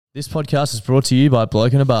This podcast is brought to you by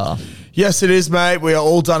Bloke in a Bar. Yes, it is, mate. We are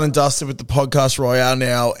all done and dusted with the podcast Royale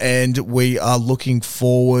now, and we are looking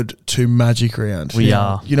forward to Magic Round. We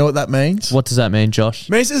are. You know what that means? What does that mean, Josh?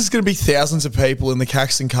 It means there's going to be thousands of people in the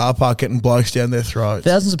Caxton car park getting blokes down their throats.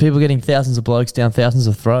 Thousands of people getting thousands of blokes down thousands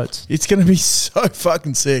of throats. It's going to be so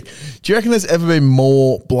fucking sick. Do you reckon there's ever been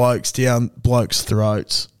more blokes down blokes'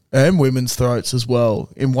 throats? And women's throats as well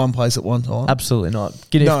in one place at one time? Absolutely not.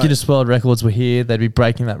 If Guinness World Records were here, they'd be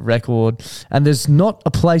breaking that record. And there's not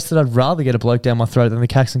a place that I'd rather get a bloke down my throat than the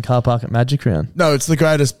Caxton car park at Magic Round. No, it's the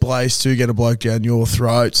greatest place to get a bloke down your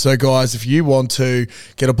throat. So, guys, if you want to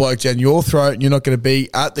get a bloke down your throat and you're not going to be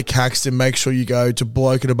at the Caxton, make sure you go to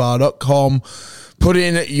blokeinabar.com, put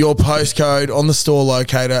in your postcode on the store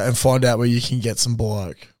locator and find out where you can get some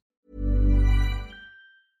bloke.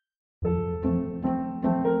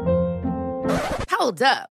 Hold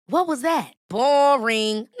up. What was that?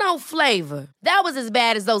 Boring. No flavor. That was as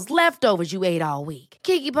bad as those leftovers you ate all week.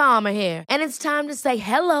 Keke Palmer here, and it's time to say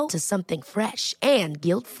hello to something fresh and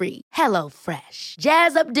guilt-free. Hello Fresh.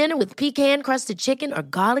 Jazz up dinner with pecan-crusted chicken or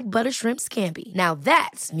garlic butter shrimp scampi. Now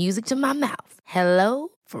that's music to my mouth. Hello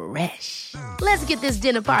Fresh. Let's get this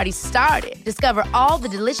dinner party started. Discover all the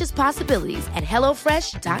delicious possibilities at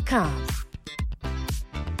hellofresh.com.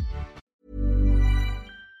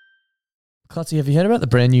 Clutzy, have you heard about the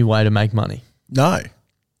brand new way to make money? No.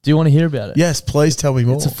 Do you want to hear about it? Yes, please tell me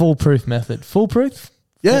more. It's a foolproof method. Foolproof?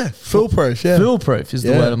 Yeah, foolproof, yeah. Foolproof is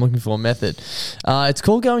the word I'm looking for, method. It's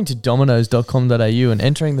called going to dominoes.com.au and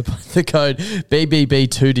entering the code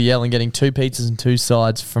BBB2DL and getting 2 pizzas and 2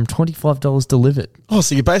 sides from $25 delivered. Oh,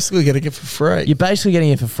 so you're basically getting it for free. You're basically getting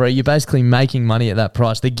it for free. You're basically making money at that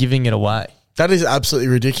price. They're giving it away. That is absolutely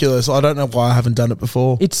ridiculous. I don't know why I haven't done it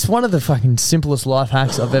before. It's one of the fucking simplest life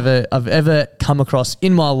hacks I've ever come across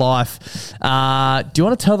in my life. Do you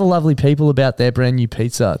want to tell the lovely people about their brand new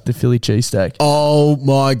pizza, the Philly cheesesteak? Oh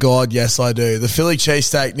my God, yes I do. The Philly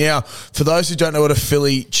cheesesteak. Now, for those who don't know what a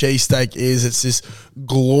Philly cheesesteak is, it's this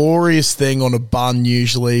glorious thing on a bun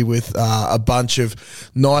usually with a bunch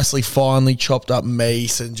of nicely finely chopped up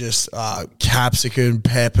meat and just capsicum,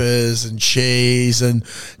 peppers and cheese. And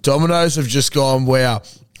Domino's have just gone, wow,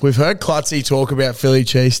 we've heard Clutzy talk about Philly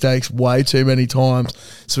cheesesteaks way too many times,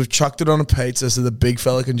 so we've chucked it on a pizza so the big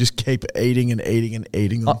fella can just keep eating and eating and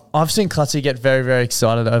eating them. I've seen Clutzy get very, very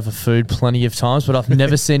excited over food plenty of times, but I've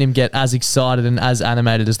never seen him get as excited and as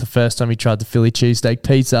animated as the first time he tried the Philly cheesesteak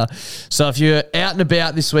pizza. So if you're out and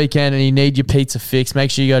about this weekend and you need your pizza fix,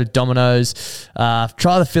 make sure you go to Domino's,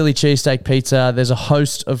 try the Philly cheesesteak pizza. There's a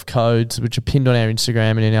host of codes which are pinned on our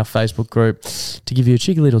Instagram and in our Facebook group to give you a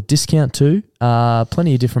cheeky little discount too.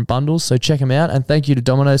 Plenty of different bundles, so check them out. And thank you to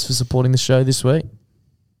Domino's for supporting the show this week.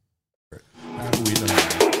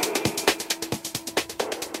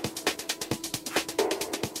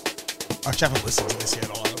 I haven't listened to this yet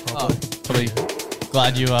either, probably. Probably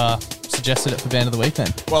glad you suggested it for Band of the Week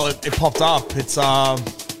then. Well, it popped up. It's one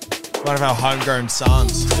of our homegrown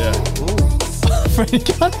sons. Yeah. Freddie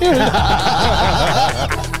can't hear it.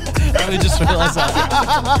 I only just realised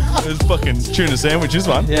that. It's fucking tuna sandwiches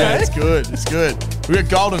one. Yeah, it's good. It's good. We got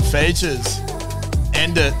Golden Features.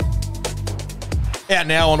 End it. Out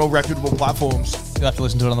now on all reputable platforms. You'll have to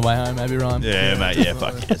listen to it on the way home, maybe, Ryan. Yeah, mate. Yeah,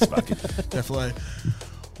 fuck yes, fuck it. Definitely.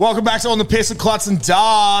 Welcome back to On the Piss of Klutz and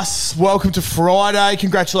Das. Welcome to Friday.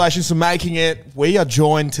 Congratulations for making it. We are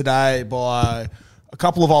joined today by a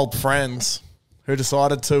couple of old friends who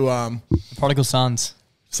decided to Prodigal sons.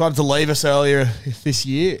 leave us earlier this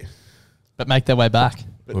year. But make their way back.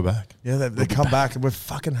 We're back. Yeah, they come back and we're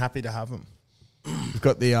fucking happy to have them. We've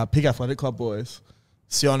got the Pig Athletic Club boys,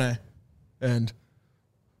 Sione and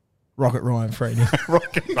Rocket Ryan Freeney.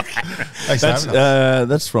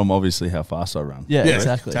 That's from obviously How Fast I Run. Yeah,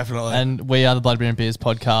 exactly. Definitely. And we are the Blood Beer and Beers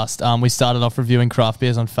podcast. We started off reviewing craft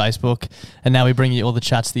beers on Facebook, and now we bring you all the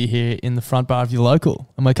chats that you hear in the front bar of your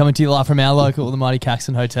local. And we're coming to you live from our local, the Mighty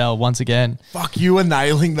Caxton Hotel, once again. Fuck, you were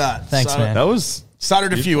nailing that. Thanks, man. That was...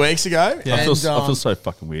 Started a few weeks ago. Yeah. I feel so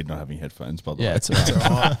fucking weird not having headphones, by the way. Yeah, it's all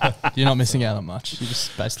right. You're not missing out on much. You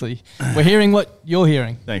just basically... We're hearing what you're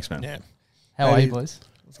hearing. Thanks, man. Yeah. How are you, boys?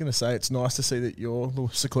 I was going to say, it's nice to see that you're the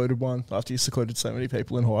secluded one after you secluded so many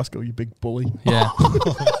people in high school, you big bully. Yeah.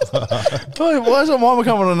 Why am I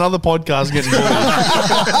coming on another podcast getting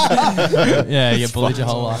bullied? Yeah, you get bullied your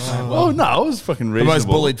whole life. Mate. Well, Oh, no, I was fucking The reasonable. most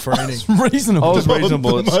bullied Freeney. reasonable. I was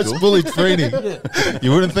reasonable at Most school. bullied Freeney.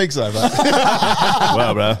 You wouldn't think so, but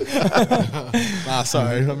Wow, bro.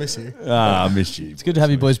 Sorry, I miss you. I missed you. It's good to have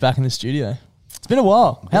you boys back in the studio. It's been a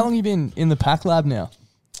while. How long have you been in the Pack Lab now?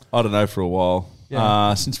 I don't know, for a while.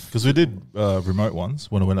 Yeah. Since because we did remote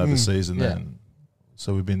ones when I went overseas, and then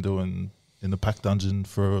so we've been doing in the pack dungeon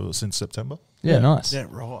since September. Yeah, nice. Yeah,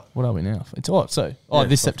 right. What are we now? It's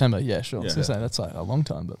this September. Yeah, sure. I was gonna say that's like a long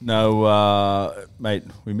time, but No, mate,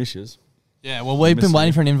 we miss yous. yeah. Well, we've been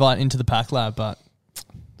waiting for an invite into the pack lab, but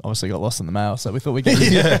obviously got lost in the mail, so we thought we'd get you,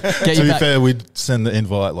 get To you be back. fair, we'd send the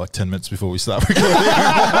invite like 10 minutes before we start recording.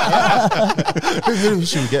 Who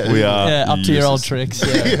should we get? We are Up to your old useless. tricks.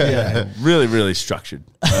 Yeah, Really, really structured.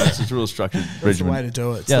 It's a real structured That's the way regimen. to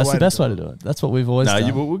do it. yeah. That's the best way to do it. That's what we've always No,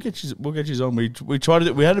 done. we'll get you. We'll get you on. We tried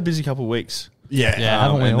to. We had a busy couple of weeks. Yeah. Yeah,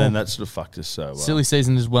 haven't we and all? then that sort of fucked us. So Silly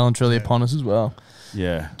season is well and truly upon us as well.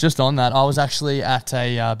 Yeah. Just on that, I was actually at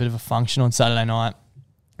a bit of a function on Saturday night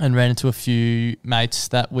and ran into a few mates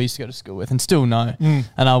that we used to go to school with and still know. And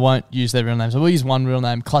I won't use their real names. I will use one real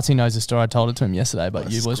name. Clutzy knows the story. I told it to him yesterday, but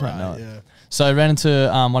you boys won't know it. Yeah. So I ran into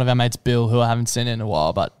one of our mates, Bill, who I haven't seen in a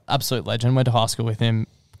while, but absolute legend. Went to high school with him.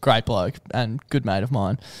 Great bloke and good mate of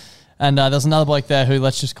mine. And there's another bloke there who,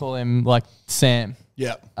 let's just call him like Sam.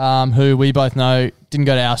 Yeah. Who we both know didn't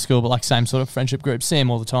go to our school, but like same sort of friendship group. See him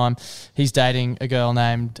all the time. He's dating a girl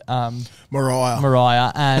named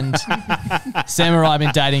Mariah, and Sam and Mariah have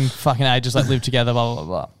been dating fucking ages, like lived together, blah blah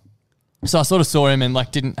blah. So I sort of saw him and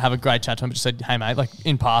like didn't have a great chat to him, but just said, "Hey mate," like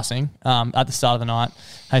in passing, at the start of the night.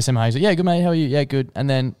 "Hey Sam, how are you?" He's like, "Yeah, good mate. How are you?" "Yeah, good." And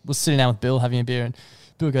then was sitting down with Bill having a beer, and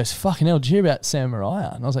Bill goes, "Fucking hell, did you hear about Sam and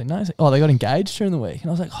Mariah?" And I was like, "No." He's like, "Oh, they got engaged during the week." And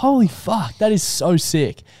I was like, "Holy fuck, that is so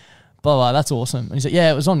sick." Blah, blah, that's awesome. And he's like,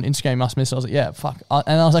 "Yeah, it was on Instagram, must miss it." I was like, "Yeah, fuck."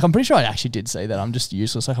 And I was like, "I'm pretty sure I actually did see that. I'm just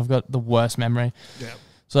useless. Like, I've got the worst memory." Yeah.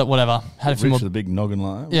 So like, whatever. Had a few Rich more. with a big noggin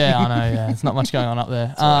like that. Yeah, I know. Yeah, it's not much going on up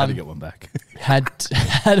there. So I had to get one back. Had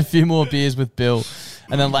a few more beers with Bill,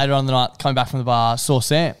 and then later on in the night, coming back from the bar, saw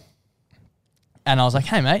Sam. And I was like,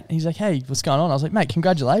 "Hey, mate." He's like, "Hey, what's going on?" I was like, "Mate,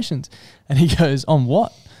 congratulations." And he goes, "On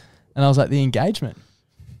what?" And I was like, "The engagement."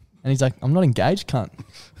 And he's like, "I'm not engaged, cunt."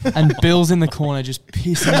 And Bill's in the corner just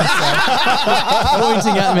pissing himself,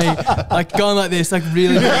 pointing at me, like going like this, like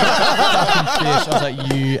really fucking fish. I was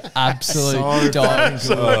like, "You absolute dog." I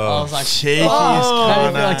was like, Cheeky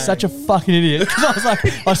I feel like such a fucking idiot. Because I was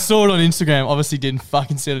like, I saw it on Instagram, obviously didn't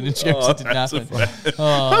fucking see it on Instagram, so it didn't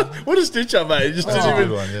happen. What a stitch up, mate. Just didn't good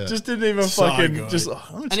even, one, yeah. just didn't even So fucking good. just.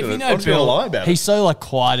 And if you know I'm just gonna lie Bill, about he's it. so like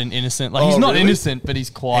quiet and innocent. Like he's not really? innocent, but he's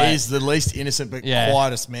quiet. He's the least innocent but Yeah.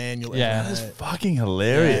 quietest man you'll Yeah. ever That's meet. Fucking Yeah,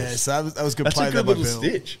 hilarious. so that was good That's play a there good by little Bill.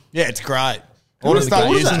 stitch. Yeah, it's great. I want to the start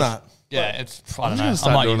goal is using that. Yeah, it's I don't gonna know.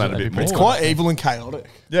 start I might doing use that it a bit every more. It's quarter. quite evil and chaotic.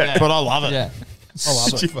 Yeah. But I love it. Yeah. I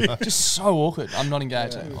love it. Just so awkward. I'm not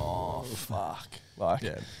engaged. Like, oh fuck. Like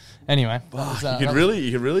Yeah. anyway. that was, You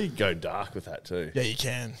could really go dark with that too. Yeah, you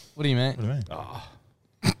can. What do you mean? What do you mean?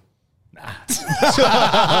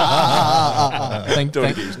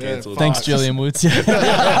 Don't get you cancelled. Thanks, Julian Woods. Yeah.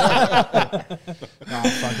 Nah,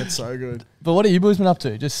 fuck, it's so good. But what have you boys been up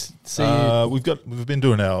to? Just see. We've been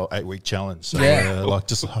doing our 8-week challenge. So Yeah. like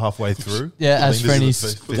just halfway through. yeah, I as think Frenny this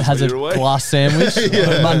is the fifth has a meter away. glass sandwich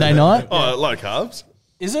on Monday night. Oh, low carbs.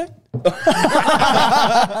 Is it?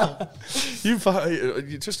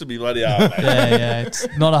 You twisted me bloody arm, mate. Yeah. It's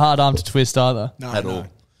not a hard arm to twist either. No, At no. all.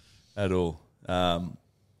 At all.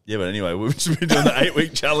 Yeah, but anyway, we've just been doing the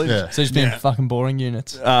 8-week challenge. Yeah. So just being fucking boring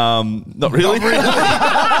units. Not really.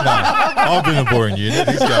 I've been a boring unit.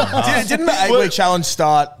 He's going hard. Didn't the 8-week challenge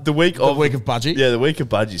start The week of Budgie? Yeah, the week of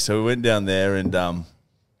budgie. So we went down there and Oh,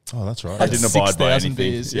 that's right. I didn't abide by 6,000 anything.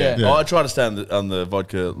 beers, Yeah. yeah. Oh, I tried to stay on the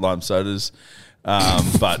vodka lime sodas,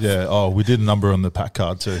 but Yeah. Oh, we did a number on the pack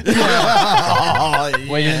card too. Oh,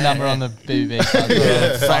 yeah. We did a number on the BB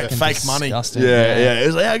card. Fucking Fake money. disgusting. yeah. It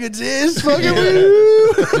was like, how good's this? Fucking woo.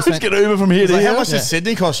 Let's get Uber from here to Like, here. how much does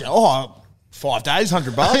Sydney cost you? Oh, 5 days,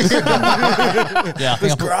 $100. Yeah, I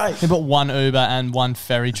think That's I great. put one Uber and one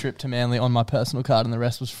ferry trip to Manly on my personal card, and the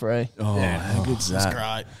rest was free. Oh, how good's That's that?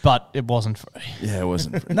 great. But it wasn't free. Yeah, it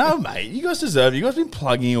wasn't. No, mate, you guys deserve it. You guys been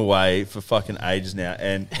plugging away for fucking ages now,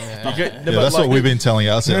 and you get, Yeah, that's what we've been telling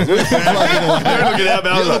ourselves. Look at our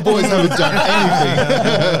balance. The boys haven't done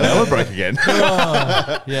anything. Now we're broke again.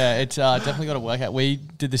 Yeah, it's definitely got to work out. We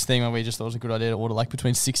did this thing where we just thought it was a good idea to order like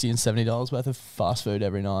between $60 and $70 worth of fast food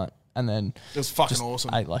every night. And then It was fucking just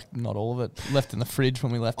awesome. ate like not all of it. Left in the fridge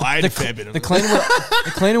when we left. I ate a fair bit of the it.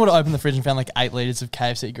 cleaner would have opened the fridge and found like 8 liters of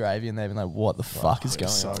KFC gravy, and they'd been like, "What the fuck is going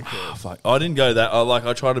on?" Oh, fuck. I didn't go that.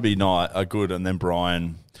 I tried to be good, and then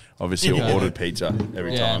Brian obviously Yeah. ordered pizza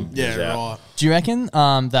every Yeah. time. he Yeah, was out. right. Do you reckon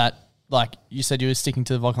that, like you said, you were sticking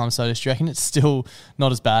to the vodka lime sodas? Do you reckon it's still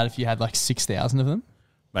not as bad if you had like 6,000 of them?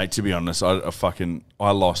 Mate, to be honest,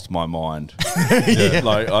 I lost my mind.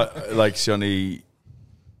 Like Shani,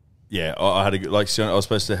 yeah, I had I was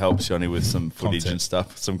supposed to help Shani with some footage and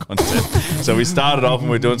stuff, some content. So we started off and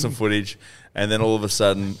we're doing some footage, and then all of a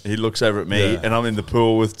sudden he looks over at me and I'm in the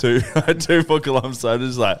pool with two Buckalum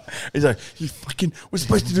sodas. He's like, you fucking, we're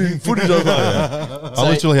supposed to do footage. I was like, I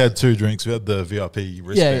literally had 2 drinks. We had the VIP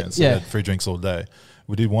wristbands. So we had free drinks all day.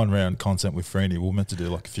 We did 1 round content with Freeney. We were meant to do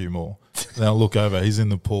like a few more. Then I look over, he's in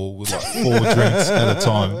the pool with like 4 drinks at a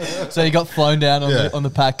time. So you got flown down on the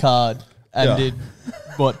pack card and did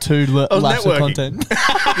what 2 laps of content?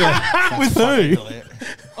 With who?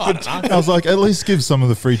 I was like, at least give some of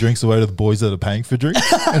the free drinks away to the boys that are paying for drinks.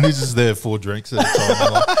 And he's just there 4 drinks at a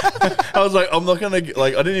time. I was like, I'm not going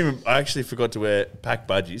to, I actually forgot to wear pack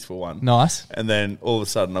budgies for one. Nice. And then all of a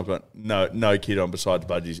sudden I've got no kid on beside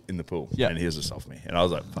the budgies in the pool. Yeah. And he was just off me. And I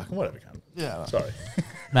was like, fucking whatever, cunt. Yeah. Sorry.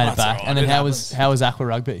 Made it back. right. And then It how was Aqua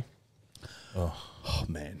Rugby? Oh,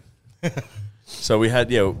 man. So we had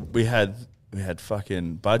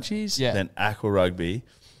fucking budgies, then aqua rugby.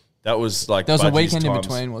 That was like there was a budgies weekend in times-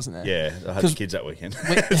 between, wasn't there? Yeah, I had the kids that weekend.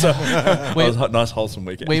 so it we- was a nice wholesome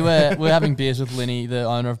weekend. We were having beers with Linny, the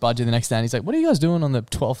owner of Budgie, the next day, and he's like, "What are you guys doing on the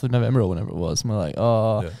 12th of November or whenever it was?" And we're like,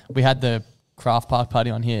 "Oh, we had the craft park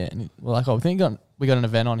party on here," and we're like, "Oh, we think we got an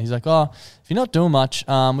event on." He's like, "Oh, if you're not doing much,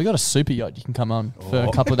 we got a super yacht you can come on for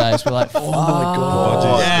a couple of days." We're like, oh my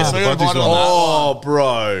god! Yeah, so we got invited on Oh,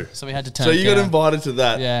 bro! So we had to turn. So you got down. invited to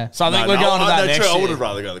that? Yeah. So I think we're going to that next true. I year. would have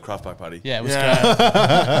rather go to the craft park party. Yeah, it was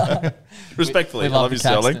great. Respectfully, We I love the you,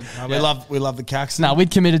 Sterling. Caxton. We love the Caxton. No,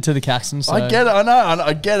 we'd committed to the Caxton. So. I get it. I know.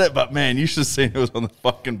 I get it. But man, you should have seen it was on the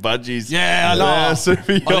fucking budgies. Yeah, I know. Yeah,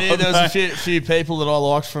 super yacht, I knew there was a mate. few people that I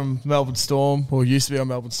liked from Melbourne Storm, or used to be on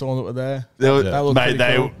Melbourne Storm, that were there. They were- That looked mate,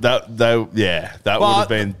 pretty cool. that would But- have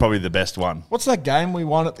been probably the best one. What's that game we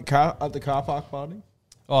won at the car park party?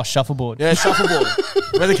 Oh, shuffleboard. Yeah, shuffleboard.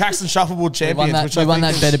 We're the Caxton shuffleboard We won champions. that, which we I won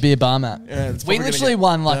think that is- better beer bar mat. Yeah, it's we probably literally gonna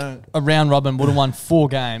won like a round robin, would have won 4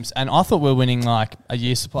 games, and I thought we were winning like a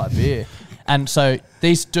year's supply of beer. And so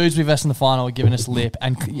these dudes we versed in the final were giving us lip.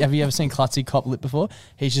 And have you ever seen Klutzy cop lip before?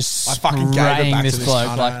 He's just I fucking gave it spraying back this to this bloke.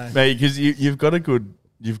 cunt, Like, eh? Mate, because you've got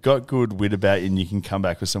good wit about you, and you can come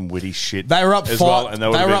back with some witty shit. They were up as 5. well, and They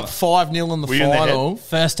were up 5-0 in the Were you in the head? final.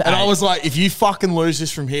 First to and I 8. was like, if you fucking lose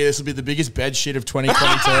this from here, this will be the biggest bed shit of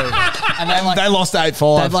 2022. and they like they lost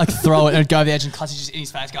 8-5. they'd like throw it and it'd go over the edge, and Klutzy's just in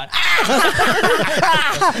his face going,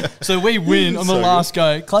 ah! So we win on the last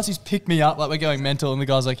go. Klutzy's picked me up like we're going mental, and the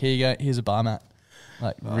guy's like, here you go, here's a bar mat.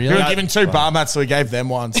 Like, we really? were given 2 bar mats, so we gave them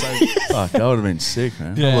one. So Fuck, that would have been sick,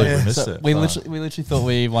 man. I believe we Yeah. missed So it. we Fuck. literally thought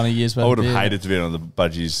we won a year's worth I would of have beer. hated to be on the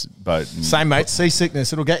budgies boat. And same, mate.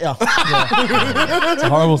 Seasickness, it'll get you. It's a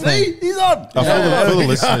horrible thing. He's on. For the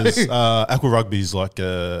listeners, aqua rugby is like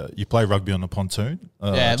you play rugby on a pontoon.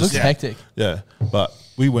 Yeah, it looks hectic. Yeah, but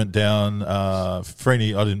we went down.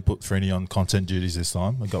 Freeney, I didn't put Freeney on content duties this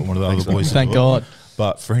time. I got one of the other boys. to Thank do it. God.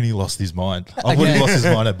 But Freeney lost his mind. I would have lost his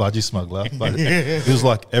mind at Budgie Smuggler. But it was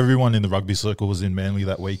like everyone in the rugby circle was in Manly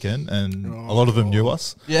that weekend, and a lot of them knew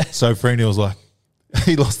us. Yeah. So Freeney was like,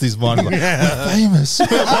 he lost his mind. Like, we're famous.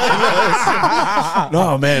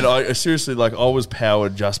 no, man, I seriously, like, I was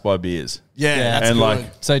powered just by beers. Yeah, that's and good. like,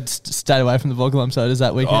 So stayed away from the Vogelum sodas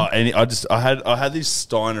that weekend. I had these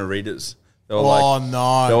Steiner Readers. They were Oh, like,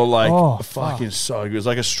 no. they were like Oh, fucking so good. It was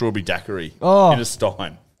like a strawberry daiquiri Oh. in a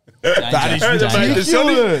Stein. That is Mate,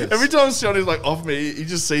 every time Shonny's like off me, he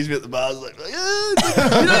just sees me at the bar. He's like, you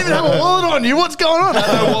don't even have a wallet on you. What's going on? I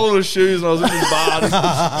had no wallet or shoes, and I was in this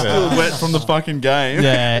bar, still wet from the fucking game.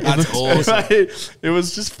 Yeah, it That's looks awesome. Mate, it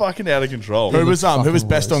was just fucking out of control. Who was fucking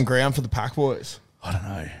best worse. on ground for the Pack Boys? I don't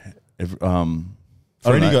know. I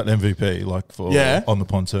don't Freeney know. got MVP like for Yeah. on the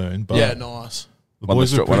pontoon. But Yeah, nice. the Won the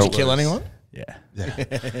boys were stro- won pretty a- Kill anyone? Yeah.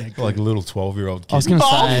 like a little 12-year-old kid. I was going to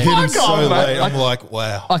say, hit him so on, mate. late. I'm like,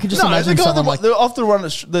 wow. I could just No, imagine the guy, someone like, off the run,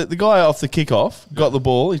 the guy off the kickoff got the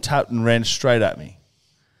ball. He tapped and ran straight at me.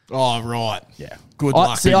 Oh, right. Yeah. Good I,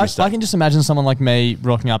 luck. see, I can just imagine someone like me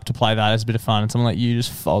rocking up to play that as a bit of fun, and someone like you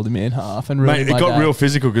just folding me in half and ruining Mate, it my got day. real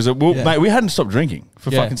physical because Yeah. mate, we hadn't stopped drinking for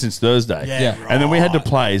Yeah. fucking since Thursday. Yeah, And then we had to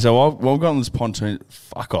play. So I've got on this pontoon,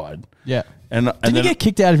 fuck-eyed. Yeah. And Did then, you get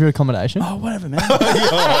kicked out of your accommodation? oh, whatever, man.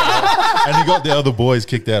 And he got the other boys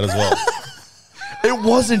kicked out as well. It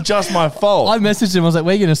wasn't just my fault. I messaged him. I was like,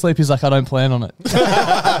 "Where are you going to sleep?" He's like, "I don't plan on it."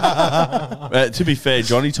 To be fair,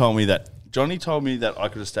 Johnny told me that I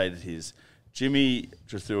could have stayed at his. Jimmy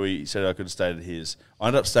Trathui said I could have stayed at his. I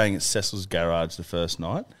ended up staying at Cecil's garage the first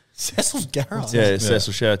night. Cecil's garage. Yeah,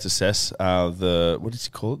 Cecil. Shout out to Cess. What did he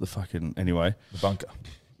call it? The fucking anyway. The bunker.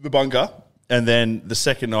 The bunker. And then the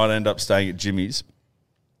second night I ended up staying at Jimmy's.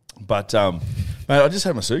 But mate, I just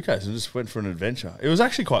had my suitcase and just went for an adventure. It was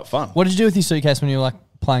actually quite fun. What did you do with your suitcase when you were like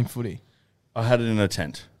playing footy? I had it in a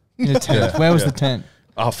tent. In a tent. Where was the tent?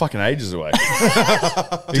 Oh, fucking ages away.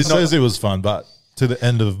 He says it was fun, but to the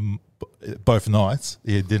end of both nights,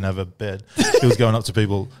 he didn't have a bed. He was going up to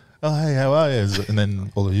people, oh, hey, how are you? And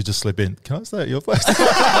then you just slip in, can I stay at your place?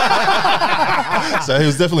 So he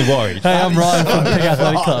was definitely worried. Hey, I'm Ryan from Pig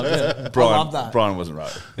Athletic Club. Yeah. Brian wasn't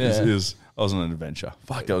right. Yeah. I was on an adventure.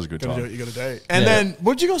 Fuck, that was a good Gotta do time. what you got to do. And then,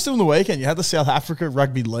 what did you guys do on the weekend? You had the South Africa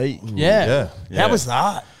Rugby League. Yeah. How was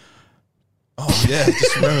that? Oh, yeah.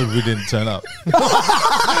 Just remember we didn't turn up.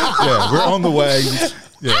 Yeah, we're on the way.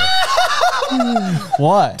 Yeah.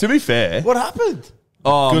 Why? To be fair, What happened?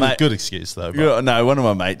 Good excuse, though. But no, one of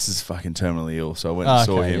my mates is fucking terminally ill, so I went and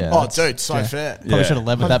saw Okay, him. yeah. Oh, dude, so fair. Probably should have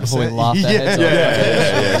led with that before we 100%. laughed our heads off.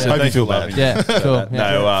 Yeah. So Hope you thanks feel for laughing. Yeah, cool.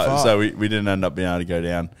 Yeah. So we didn't end up being able to go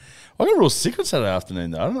down. I got real sick on Saturday afternoon,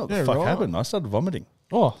 though. I don't know what the fuck happened. I started vomiting.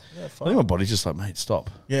 Oh, I think my body's just like, mate, stop.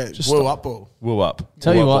 Yeah, Just woo stop. up ball. Woo up.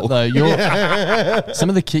 tell Woo you up what all. though, some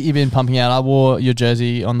of the kit you've been pumping out. I wore your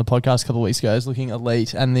jersey on the podcast a couple of weeks ago. It's looking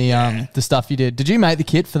elite, and the stuff you did. Did you make the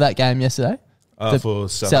kit for that game yesterday? for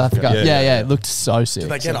South Africa. Africa. Yeah, it looked so sick. Did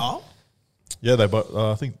they get up? Yeah, they both.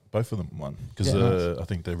 I think both of them won because Yeah, nice. I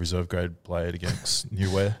think the reserve grade played against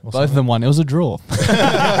New Ware. Or Both of them won. It was a draw.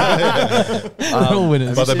 They're all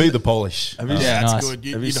winners. but they beat the Polish. Have you, Yeah, nice. that's good.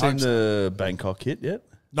 have you you'd seen hope so. the Bangkok kit yet?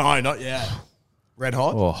 No, not yet. Red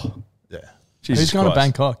hot? Oh, Yeah, Jesus Who's going to Christ.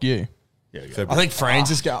 Bangkok? You. Yeah, yeah. I think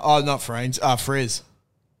Franz is going. Oh, not Franz. Frizz.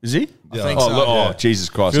 Is he? Yeah. think oh, so. look, Yeah. Jesus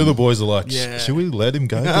a Christ. few of the boys are like, Yeah. should we let him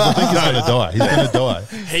go? Because I think he's going to die. He's going to die.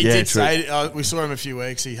 He Yeah, did true. say, we saw him a few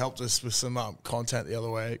weeks. He helped us with some content the other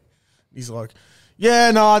week. He's like, yeah,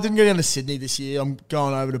 no, I didn't go down to Sydney this year. I'm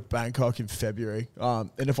going over to Bangkok in February. And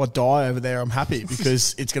if I die over there, I'm happy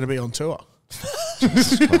because it's going to be on tour.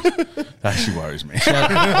 That actually worries me.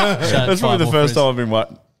 That's probably the first time I've been like,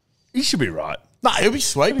 he should be right. No, he'll be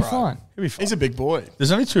sweet, It'll be bro. fine. He'll be fine. He's a big boy.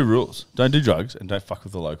 There's only 2 rules. Don't do drugs and don't fuck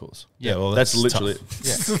with the locals. Yeah, well, That's literally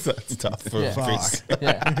tough. That's tough for Yeah. Fizz.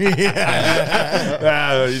 Yeah.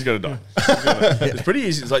 He's gonna die. It's pretty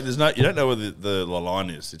easy. It's like there's no, you don't know where the line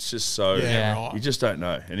is. It's just so Yeah, right. you just don't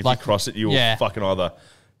know. And if Like, you cross it, you will yeah. fucking either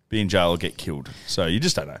be in jail or get killed. So you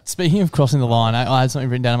just don't know. Speaking of crossing the line, I had something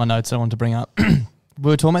written down in my notes that I wanted to bring up. We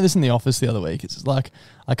were talking about this in the office the other week. It's like,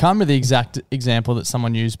 I can't remember the exact example that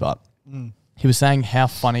someone used, but he was saying how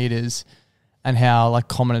funny it is and how like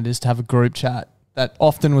common it is to have a group chat that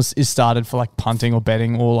often is started for like punting or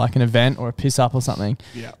betting or like an event or a piss up or something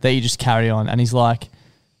that you just carry on. And he's like,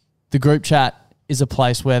 the group chat is a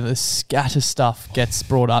place where the scatter stuff gets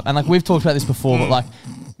brought up. And like we've talked about this before, but like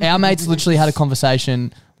our mates literally had a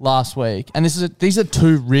conversation last week, and these are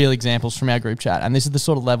 2 real examples from our group chat, and this is the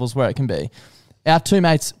sort of levels where it can be. Our 2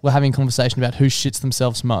 mates were having a conversation about who shits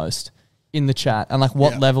themselves most in the chat and like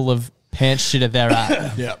what level of pants shitter they're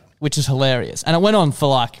at, which is hilarious. And it went on for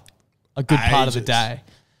like a good part of the Ages. day.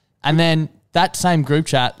 And then that same group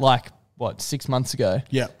chat, like, 6 months ago,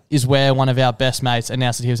 is where one of our best mates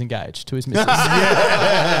announced that he was engaged to his missus.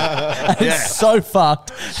 And it's so fucked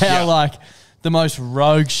how like the most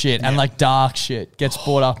rogue shit and like dark shit gets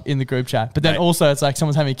brought up in the group chat. But then also it's like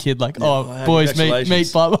someone's having a kid, like, boys,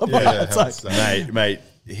 meet, blah, blah, blah. Yeah, It's like, mate,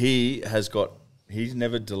 he's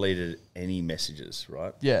never deleted any messages,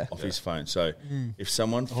 right? Yeah. Off his phone. So if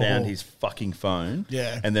someone found his fucking phone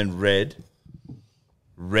and then read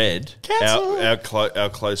our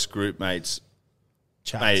close group mates,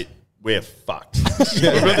 mate, we're fucked. We've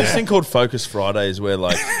got this thing called Focus Fridays where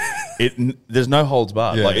like there's no holds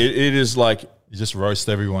barred. Yeah. Like it is like You just roast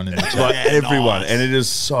everyone in the chat. like everyone, and it is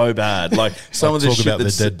so bad. Like some of the Talk shit about the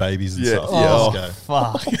that's dead babies and Yeah. stuff. Oh, Let's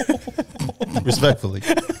fuck. go. Respectfully.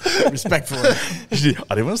 Respectfully. I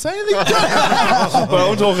didn't want to say anything. But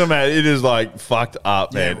I'm talking about it is like fucked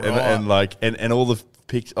up, man, Yeah, right. and all the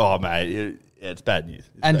pictures. Oh, mate, it's bad news.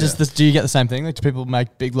 And do you get the same thing? Like, do people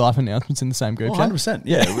make big life announcements in the same group chat? 100%.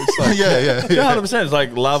 Yeah, it's like, Yeah. 100%. It's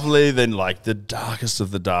like lovely, then like the darkest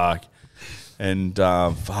of the dark, and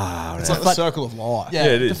far. It's like the circle of life. Yeah,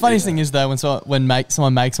 Yeah, it the is, funniest thing is though when someone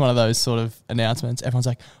makes one of those sort of announcements, everyone's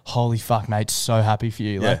like, "Holy fuck, mate! So happy for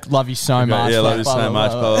you! Like, love you so much! Yeah, like, love you so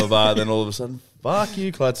much. Blah blah blah. Then all of a sudden, fuck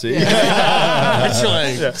you, Klutzy.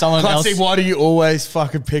 Actually, Someone else, Clutzy, why do you always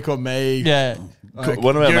fucking pick on me? yeah, Like,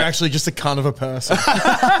 One of our you're ma- actually just a cunt of a person.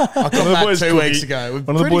 I got that 2 weeks ago. One of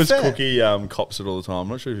the Pretty boys, fair. Cookie, cops it all the time. I'm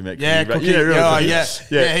not sure if you met Cookie. Yeah, but Cookie. really Yeah,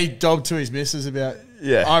 Cookie. yeah. He dogged to his missus about.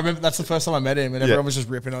 Yeah. I remember that's the first time I met him, and everyone was just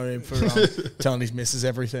ripping on him for telling his missus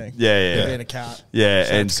everything. Yeah. Being a cat. Yeah,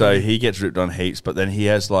 So and it's so cool. he gets ripped on heaps, but then he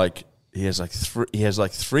has like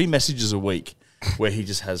 3 messages a week where he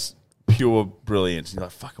just has pure brilliance. And you're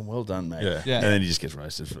like, fucking well done, mate. Yeah. And then he just gets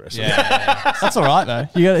roasted for the rest of Yeah, that's all right though.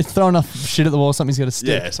 You got to throw enough shit at the wall, something's got to it.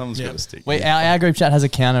 stick. Yeah, someone's got to stick. Our group chat has a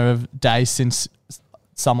counter of days since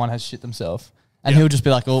someone has shit themselves. And he'll just be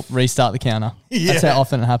like, oh, restart the counter. Yeah. That's how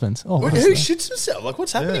often it happens. Oh, Who what is that? shits himself? Like,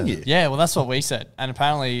 what's happening here? Yeah, well, that's what we said. And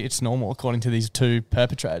apparently it's normal according to these two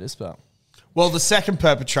perpetrators. But Well, the second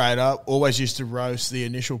perpetrator always used to roast the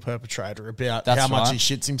initial perpetrator about That's how much right. he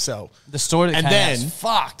shits himself. the story that And came out then- is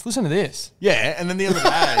fucked. Listen to this. Yeah, and then the other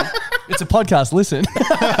day, It's a podcast. Listen.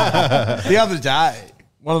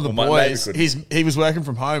 one of the Well, my boys, neighbour couldn't. he was working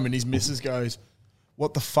from home, and his missus goes,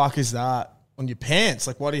 "What the fuck is that on your pants?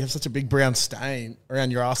 Like, why do you have such a big brown stain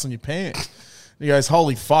around your ass on your pants?" And he goes,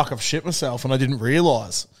 "Holy fuck, I've shit myself, and I didn't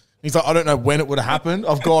realise." He's like, "I don't know when it would have happened.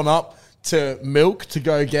 I've gone up to Milk to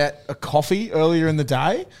go get a coffee earlier in the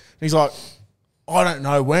day." And he's like, "I don't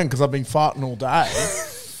know when because I've been farting all day."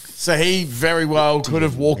 So he very well could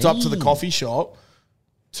have walked up to the coffee shop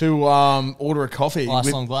to order a coffee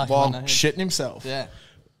Ice Long Black, while I know him. shitting himself. Yeah.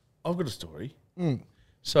 I've got a story.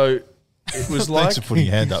 So it was like Thanks for putting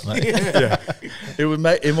your hand up, mate.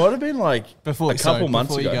 it might have been like a couple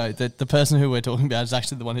months before ago. you go, the person who we're talking about is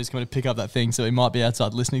actually the one who's going to pick up that thing, so he might be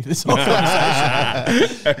outside listening to this whole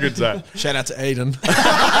conversation. How good's that? Shout out to Eden.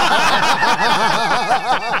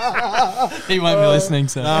 He won't be listening,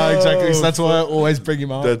 so. No, exactly. So that's why I always bring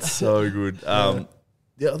him up. That's so good.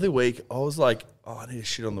 The other week, I was like, oh, I need to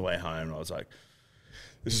shit on the way home. And I was like,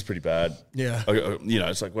 this is pretty bad. Yeah.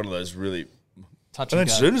 It's like one of those really. Touch And and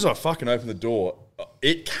then as go. soon as I fucking opened the door,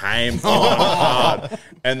 it came on hard.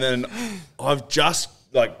 And then I've just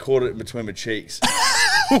like caught it in between my cheeks.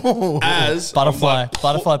 As Butterfly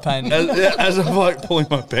pain. as I'm like pulling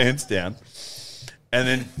my pants down, and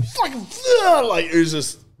then fucking like it was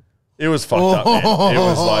just, it was fucked up,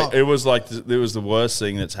 man. It was the worst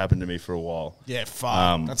thing that's happened to me for a while. Yeah,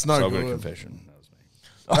 fuck. That's no so I've got a good. confession. That was me.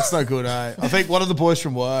 That's no good, eh? I think one of the boys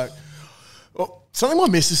from work, something my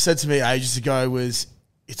missus said to me ages ago was,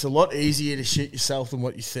 it's a lot easier to shit yourself than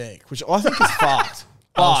what you think, which I think is fucked.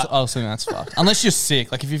 I also think that's fucked. Unless you're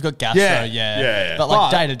sick. Like if you've got gastro, Yeah. Yeah. But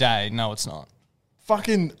like But- day to day, no, it's not.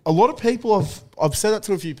 Fucking a lot of people I've said that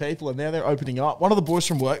to a few people, and now they're opening up. One of the boys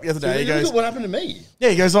from work the other day, he Look goes, at what happened to me. yeah,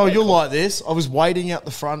 he goes, "Oh, you're like this." I was waiting out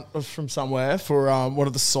the front from somewhere for one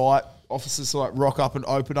of the site officers to like rock up and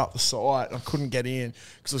open up the site. I couldn't get in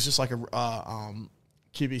because it was just like a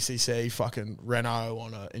QBCC fucking Renault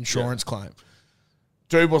on an insurance claim.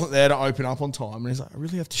 Dude wasn't there to open up on time, and he's like, "I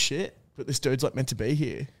really have to shit, but this dude's like meant to be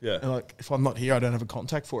here." Yeah. And like, if I'm not here, I don't have a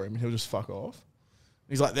contact for him, and he'll just fuck off.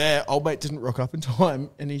 He's like, there, old mate didn't rock up in time,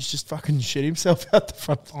 and he's just fucking shit himself out the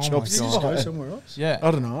front of the job my site. God. Somewhere else. Yeah.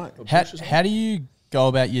 I don't know. How do you go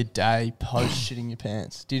about your day post shitting your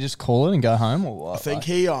pants? Do you just call it and go home or what? I think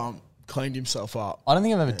he cleaned himself up. I don't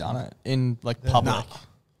think I've ever done it in like public.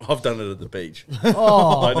 I've done it at the beach.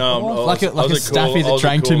 Oh, I know. like a staffy that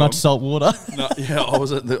drank too much salt water. No, yeah, I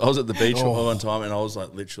was at the beach one time, and I was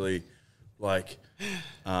like literally, like,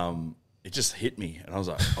 it just hit me, and I was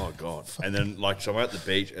like, oh god. And then like, so I'm at the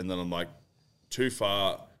beach, and then I'm like, too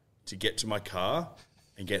far to get to my car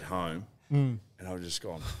and get home, and I was just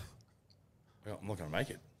gone. I'm not going to make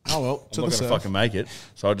it. Oh well, I'm not going to fucking make it.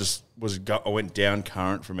 So I just I went down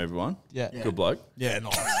current from everyone. Yeah. Good bloke. Yeah,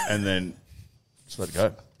 nice. And then just let it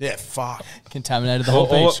go. Yeah, fuck. Contaminated the whole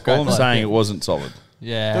All beach. Great I'm bloke. saying, it wasn't solid.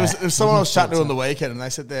 Yeah. There was someone I was chatting to on the weekend, and they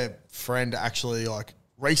said their friend actually like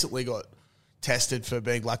recently got tested for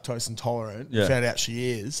being lactose intolerant. Yeah. Found out she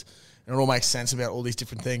is, and it all makes sense about all these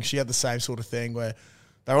different things. She had the same sort of thing where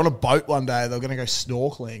they were on a boat one day. They were going to go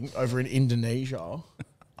snorkeling over in Indonesia.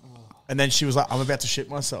 And then she was like, I'm about to shit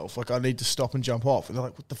myself. Like, I need to stop and jump off. And they're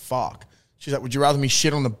like, what the fuck? She's like, would you rather me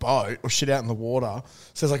shit on the boat or shit out in the water?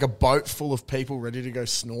 So there's like a boat full of people ready to go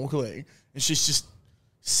snorkeling. And she's just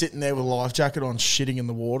sitting there with a life jacket on, shitting in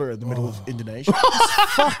the water in the middle of Indonesia.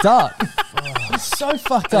 fucked up. It's so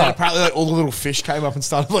fucked And up. apparently like all the little fish came up and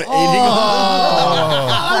started like eating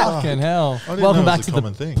Fucking hell. didn't Welcome know it back was to a the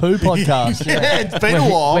common thing. poo podcast. them. Yeah, it's been a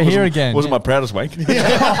while. We're here again. Wasn't my proudest wank.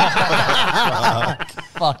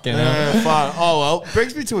 Fucking hell. Fun. Oh, well,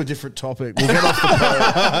 brings me to a different topic. We'll get off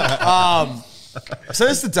the poo. So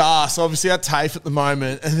there's the DAS, obviously at TAFE at the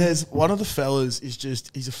moment, and there's one of the fellas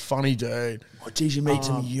he's a funny dude. Oh, geez, you meet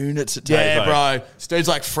some units at Yeah, TAFE, bro. This dude's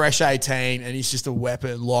like fresh 18 and he's just a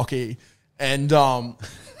weapon, Lockie. And the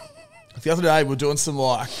other day we were doing some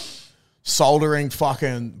like soldering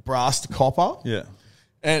fucking brass to copper. Yeah.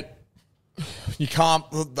 And they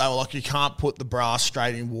were like, you can't put the brass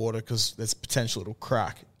straight in water because there's potential it'll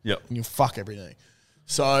crack. Yep. And you'll fuck everything.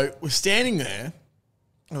 So we're standing there.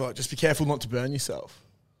 And we're like, just be careful not to burn yourself.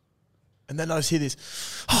 And then I just hear this,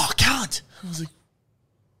 oh, cunt. I was like,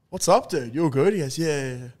 what's up, dude? You all good? He goes,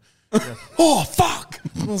 yeah. Oh, fuck.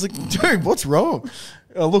 And I was like, dude, what's wrong?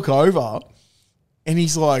 I look over and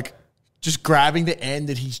he's like just grabbing the end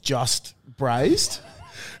that he's just braised.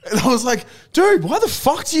 And I was like, dude, why the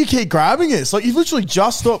fuck do you keep grabbing it? It's like, you literally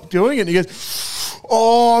just stopped doing it. And he goes,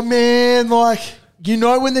 oh, man, like, you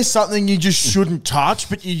know when there's something you just shouldn't touch,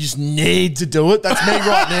 but you just need to do it? That's me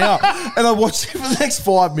right now. And I watched him for the next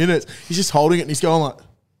 5 minutes. He's just holding it and he's going like,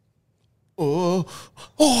 God.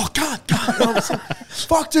 And I was like,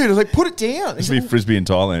 fuck, dude. I was like, put it down. It's me Frisbee in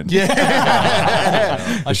Thailand.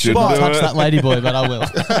 Yeah. I shouldn't touch that ladyboy, but I will.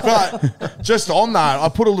 But just on that, I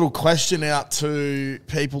put a little question out to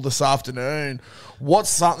people this afternoon.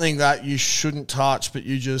 What's something that you shouldn't touch, but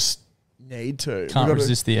you just need to? Can't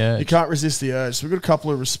resist the urge. You can't resist the urge. So we've got a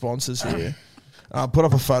couple of responses here. Put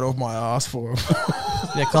up a photo of my ass for him.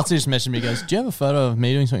 Yeah, Clutzy just messaged me. He goes, do you have a photo of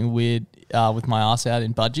me doing something weird with my ass out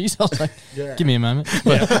in budgies? I was like, give me a moment.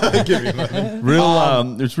 Give me a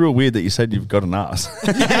moment. It's real weird that you said you've got an ass.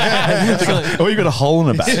 Or you got a hole in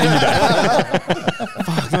the back.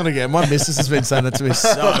 Fuck, not again. My missus has been saying that to me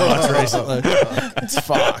so much recently. It's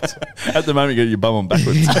fucked. At the moment, you got your bum on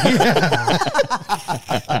backwards.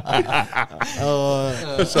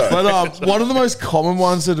 But one of the most common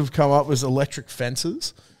ones that have come up was electric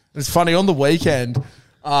fences. It's funny, on the weekend, we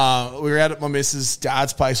were out at my missus'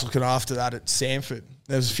 dad's place looking after that at Sanford.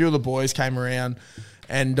 There was a few of the boys came around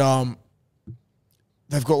and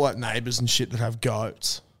they've got like neighbours and shit that have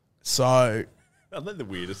goats. So... Aren't they the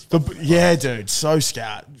weirdest? Yeah, dude, so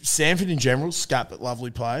scat. Sanford in general, scat but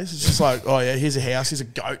lovely place. It's just like, oh yeah, here's a house, here's a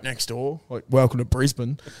goat next door. Like, welcome to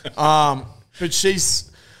Brisbane. But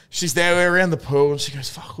she's there, we're around the pool, and she goes,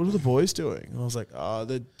 fuck, what are the boys doing? And I was like, oh,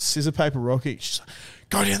 the scissor, paper, rocky. She's like,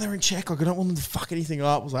 go down there and check. Like, I don't want them to fuck anything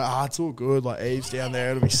up. I was like, it's all good. Like, Eve's down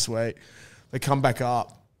there, it'll be sweet. They come back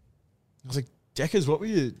up. I was like, Deckers, what were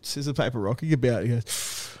you scissor, paper, rocky about? He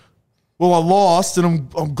goes, well, I lost, and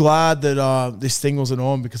I'm glad that this thing wasn't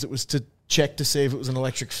on because it was to check to see if it was an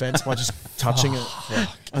electric fence by just touching it.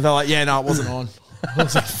 And they're like, yeah, no, it wasn't on. I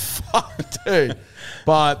was like, fuck, dude.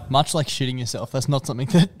 But much like shitting yourself, that's not something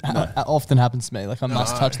that often happens to me. Like, I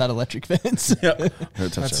must touch that electric fence.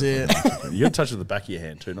 That's it. You got to touch it with the back of your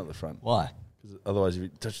hand too, not the front. Why? Because otherwise, if you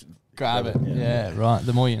touch, grab it. Yeah, right.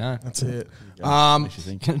 The more you know. That's it. Gonna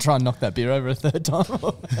try and knock that beer over a third time.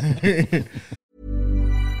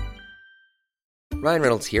 Ryan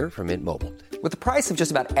Reynolds here from Mint Mobile. With the price of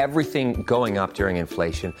just about everything going up during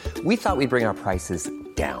inflation, we thought we'd bring our prices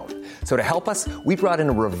down. So to help us, we brought in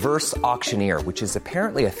a reverse auctioneer, which is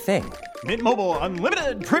apparently a thing. Mint Mobile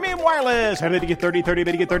Unlimited Premium Wireless. How to get 30, 30,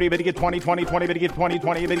 bit to get 30, bit to get 20, 20, 20, bit to get 20,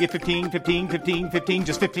 20, bit to get 15, 15, 15, 15,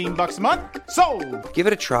 just $15 a month? Sold! Give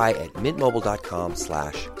it a try at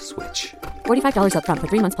mintmobile.com/switch. $45 up front for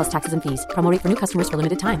 3 months plus taxes and fees. Promo rate for new customers for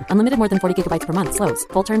limited time. Unlimited more than 40 gigabytes per month. Slows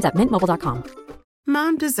full terms at mintmobile.com.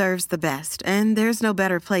 Mom deserves the best, and there's no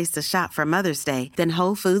better place to shop for Mother's Day than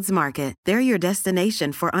Whole Foods Market. They're your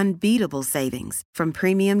destination for unbeatable savings, from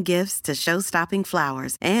premium gifts to show-stopping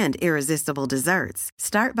flowers and irresistible desserts.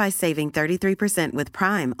 Start by saving 33% with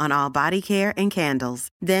Prime on all body care and candles.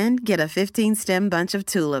 Then get a 15-stem bunch of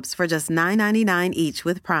tulips for just $9.99 each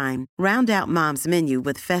with Prime. Round out Mom's menu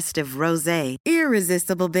with festive rosé,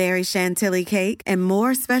 irresistible berry chantilly cake, and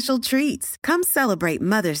more special treats. Come celebrate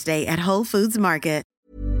Mother's Day at Whole Foods Market.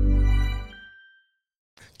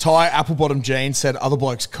 Ty Applebottom Jean said other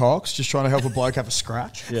blokes cocks, just trying to help a bloke have a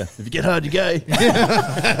scratch. Yeah. If you get hard, you're gay.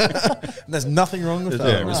 And there's nothing wrong with that.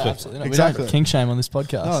 Yeah, respect. Absolutely not. Exactly. We don't king shame on this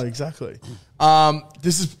podcast. No, exactly.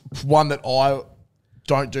 This is one that I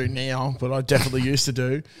don't do now, but I definitely used to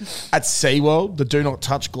do. At SeaWorld, the do not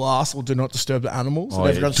touch glass or do not disturb the animals. And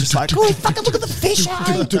everyone's just like, oh, fucking look at the fish,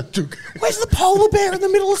 where's the polar bear in the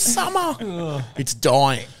middle of summer? It's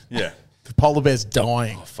dying. Yeah. The polar bear's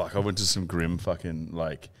dying. Oh, fuck. I went to some grim fucking,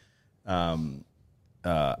 like, animal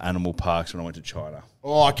parks when I went to China.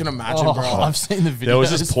 Oh, I can imagine, bro. I've seen the video. There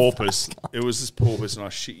was this porpoise. It was this porpoise, and I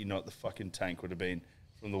shit you not, the fucking tank would have been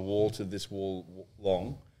from the wall to this wall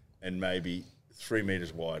long and maybe 3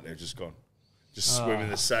 meters wide. And it just gone. Just swim in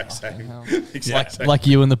the exact same. Like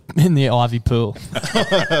you in the Ivy pool.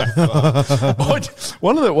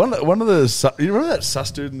 One of the you remember that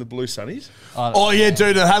sus dude in the blue sunnies? Oh yeah,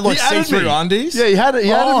 dude, it had like see-through undies. Yeah, he had me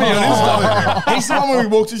on Insta. He's the one when we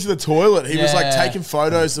walked into the toilet. He was like taking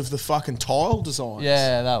photos of the fucking tile designs.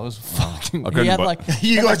 Yeah, that was fucking. He had like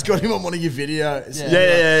you guys got him on one of your videos.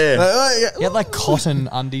 Yeah. He had like cotton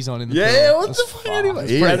undies on in the pool. Yeah, what the fuck? Anyway,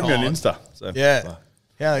 he had me on Insta. So. Yeah.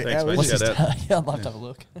 Thanks, mate. what's Shout his out. Yeah, I'd love to have a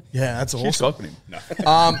look. Yeah, that's Keep awesome. scopping him. No.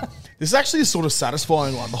 This is actually a sort of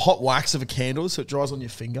satisfying one. The hot wax of a candle so it dries on your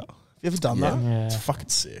finger. Have you ever done that? Yeah. It's fucking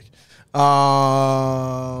sick.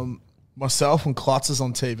 Myself when Klutz is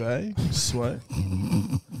on TV. Sweet.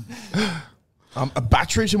 A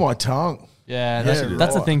battery to my tongue. Yeah, that's the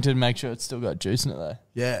right. thing to make sure it's still got juice in it though.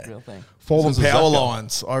 Yeah. Real thing. Fallen So does power that go?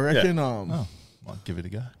 lines. I reckon. Might give it a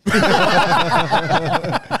go.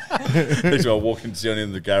 Next time I walk into Sione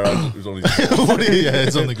in the garage, it was on his.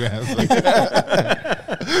 It's on the ground.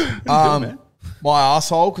 My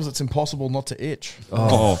asshole because it's impossible not to itch.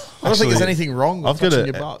 Oh, I don't think there's Actually, anything wrong with I've got touching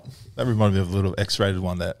your butt. that reminded me of a little X-rated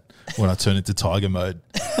one that when I turn into tiger mode.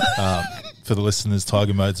 For the listeners,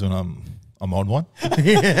 tiger mode's when I'm on one.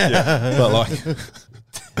 But like,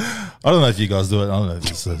 I don't know if you guys do it. I don't know if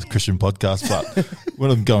it's a Christian podcast, but when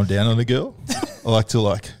I'm going down on a girl, I like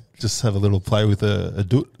to just have a little play with a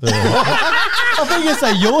doot. I think you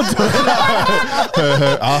say you're doing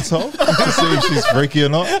her asshole to see if she's freaky or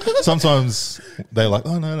not. Sometimes they're like,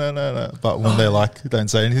 oh no, but when they don't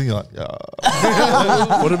say anything, you're like, yeah.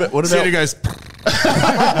 What about? See, it goes.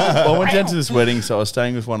 Well, I went down to this wedding, so I was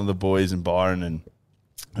staying with one of the boys in Byron, and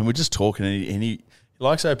we're just talking, and he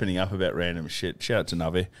likes opening up about random shit. Shout out to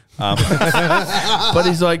Navi. But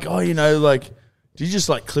he's like, oh, do you just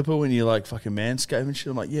like clip her when you like fucking manscape and shit?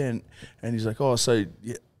 I'm like, yeah, and he's like, oh, so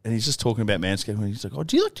yeah. And he's just talking about manscaping. And he's like, oh,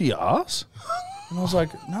 do you like to your ass? And I was like,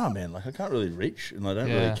 nah, man, like I can't really reach and I don't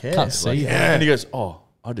really care. Can't see. And he goes, oh,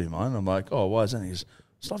 I do mine. I'm like, oh, why is that? And he goes,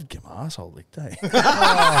 just love to get my asshole licked, eh?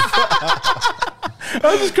 I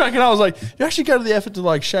was just cracking up. I was like, you actually go to the effort to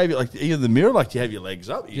like shave it, like in the mirror, like you have your legs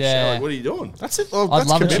up. You Yeah. shower, like, what are you doing? That's it. I'd That's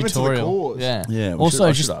love a commitment to the tutorial. cause. Yeah. Yeah, we Also, should-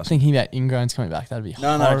 I just should ask. thinking about ingrowns coming back, that'd be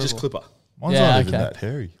No, horrible. just clipper. Mine's Yeah, not even okay. that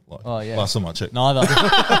hairy. Like, Oh, yeah. last time I checked. Neither.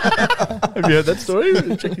 Have you heard that story?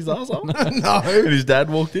 Check his ass up. No. And his dad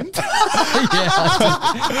walked in.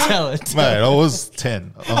 Yeah, tell it. Mate, I was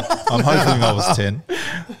 10. I'm hoping I was 10.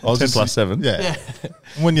 I was 10 plus 7. Yeah.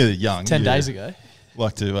 When you're young. 10 you days ago.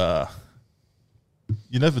 Like to,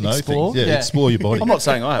 you never know Explore? things. Yeah, Yeah. explore your body. I'm not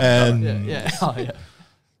saying I haven't. And Yeah. Oh, yeah.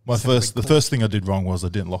 the first thing I did wrong was I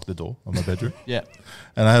didn't lock the door on my bedroom. Yeah.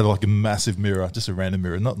 And I had like a massive mirror, just a random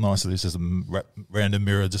mirror. Not nice, it's just a random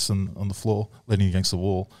mirror just on the floor, leaning against the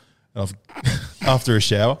wall. And after a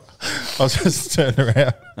shower, I was just turning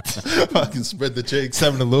around, I can spread the cheeks,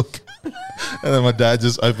 having a look. And then my dad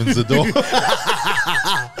just opens the door.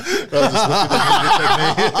 I was just looking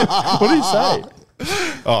at him, at me. What did he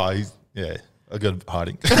say? Oh, I got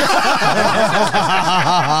hiding.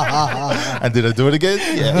 And did I do it again?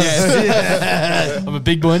 Yes. I'm a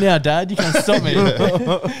big boy now, Dad. You can't stop me.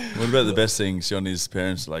 What about the best thing? Sion's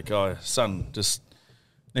parents are like, oh, son, just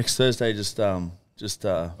next Thursday, just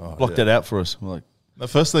block that out for us. I'm like, At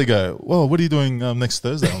first they go, well, what are you doing next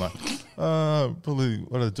Thursday? I'm like, probably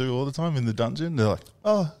what I do all the time in the dungeon. They're like,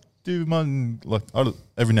 oh, do you mind, like,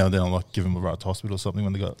 every now and then I'll like give them a ride to hospital or something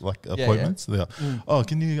when they got like appointments. They're like, oh,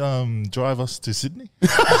 can you drive us to Sydney?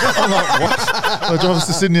 I'm like, what? I'll drive us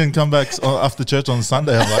to Sydney and come back after church on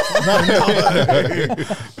Sunday. I'm like, no.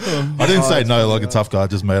 I didn't say no like a tough guy. I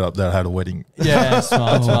just made up that I had a wedding. Yeah,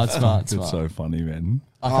 smart. it's so funny, man.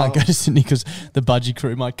 I can't go to Sydney because the budgie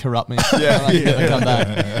crew might corrupt me. Yeah. Come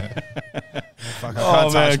back. Fuck, I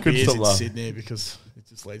can't man, I touch couldn't beers stop in laughing. Sydney because it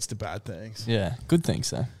just leads to bad things. Yeah, good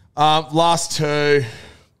things though. Last two,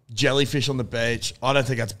 jellyfish on the beach. I don't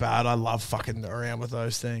think that's bad. I love fucking around with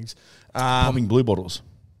those things. Popping blue bottles.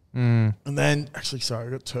 And then, actually, sorry,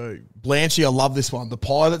 I got two. Blanchy, I love this one. The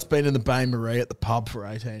pie that's been in the Bain Marie at the pub for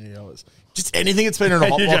 $18. Just anything that's been in a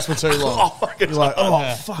hot box for too long. You're like,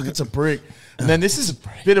 oh, fuck, it's a brick. And then this is a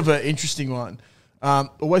bit of an interesting one.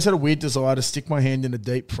 Always had a weird desire to stick my hand in a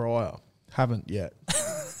deep fryer. Haven't yet.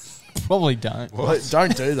 Probably don't.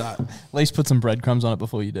 Don't do that. At least put some breadcrumbs on it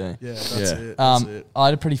before you do. Yeah, that's it. That's it. I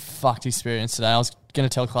had a pretty fucked experience today. I was going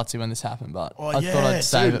to tell Klutzy when this happened, but I thought I'd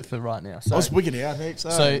save it for right now. So, I was wigging out heaps.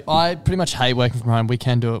 so I pretty much hate working from home. We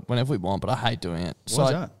can do it whenever we want, but I hate doing it. So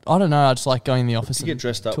Why's that? I don't know. I just like going in the office You get and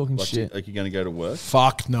dressed up talking like, shit. like you're going to go to work.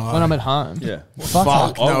 fuck no. When I'm at home. Yeah. Fuck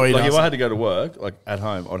I- no, he like if doesn't. I had to go to work, like at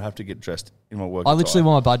home, I'd have to get dressed in my work I literally attire.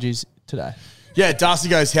 wore my budgies today. Yeah, Darcy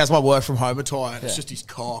goes, how's my work from home attire? And it's Yeah. just his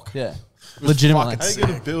cock. Yeah. Legitimately. fucking How are you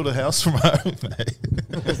going to build a house from home, mate?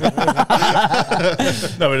 No,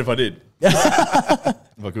 but if I did.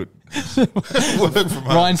 If I could.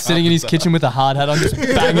 Ryan's sitting in his kitchen with a hard hat on, just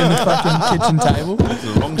banging the fucking kitchen table. It's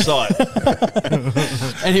the wrong side.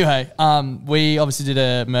 Anyway, we obviously did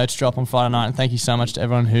a merch drop on Friday night, and thank you so much to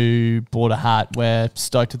everyone who bought a hat. We're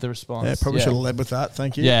stoked with the response. Yeah, probably should have led with that.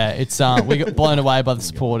 Thank you. Yeah, it's we got blown away by the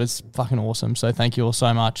support. It's fucking awesome. So thank you all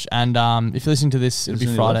so much. And if you're listening to this, it'll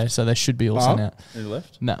be Friday, so they should be all sent out. Any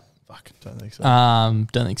left? No. Fuck, don't think so.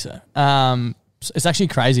 Don't think so. It's actually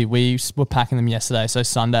crazy. We were packing them yesterday, so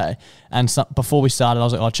Sunday, and before we started, I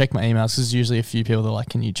was like, I'll check my emails because there's usually a few people that are like,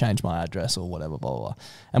 can you change my address or whatever, blah, blah, blah.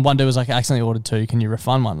 And one dude was like, I accidentally ordered 2. Can you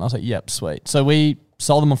refund one? And I was like, yep, sweet. So we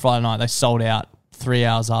sold them on Friday night. They sold out 3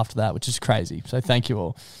 hours after that, which is crazy. So thank you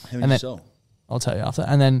all. How many did you sell? I'll tell you after.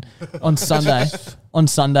 And then on Sunday,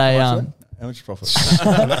 How much profit?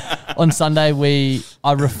 on Sunday,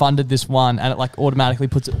 I refunded this one, and it like automatically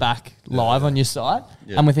puts it back live on your site.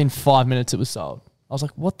 Yeah. And within 5 minutes, it was sold. I was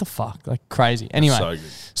like, what the fuck? Like crazy. Anyway, so good.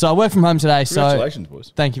 So I work from home today. Congratulations,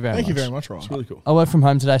 boys. Thank you very much. Thank you very much, Ryan. It's really cool. I work from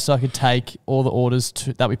home today so I could take all the orders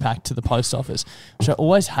that we packed to the post office, which I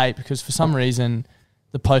always hate because for some reason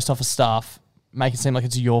the post office staff make it seem like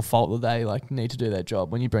it's your fault that they like need to do their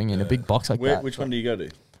job when you bring in a big box like that. Which one do you go to?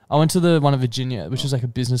 I went to the one in Virginia, which is like a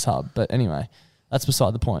business hub. But anyway, that's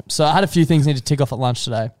beside the point. So I had a few things I need to tick off at lunch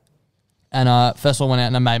today. And first of all, I went out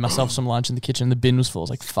and I made myself some lunch in the kitchen. The bin was full. I was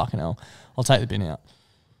like, fucking hell, I'll take the bin out.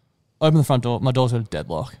 Open the front door. My door's got a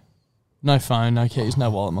deadlock. No phone, no keys, no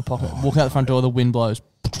wallet in my pocket. Walk out the front door, the wind blows.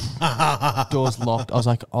 Door's locked. I was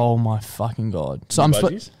like, oh my fucking God. So New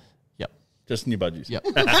budgies? Yep. Just new budgies? Yep.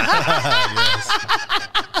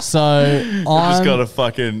 So I just got a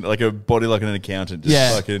fucking, like a body like an accountant.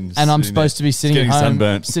 Just fucking and I'm supposed to be sitting at home,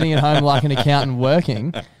 sunburnt. sitting at home like an accountant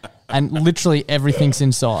working, and literally everything's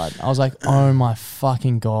inside. I was like, oh my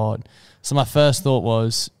fucking God. So my first thought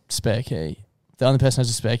was spare key. The only person who has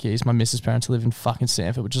a spare key is my missus' parents who live in fucking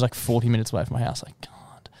Sanford, which is like 40 minutes away from my house. Like,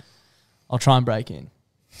 God, I'll try and break in.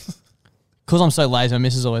 Because I'm so lazy, my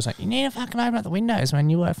missus is always like, you need to fucking open up the windows when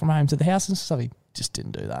you work from home to the house and stuff. He just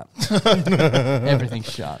didn't do that.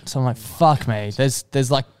 Everything's shut. So I'm like, fuck me.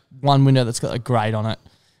 There's like one window that's got a grate on it,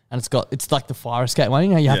 and it's like the fire escape one. You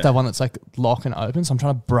know, you have to have one that's like lock and open. So I'm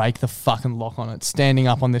trying to break the fucking lock on it, standing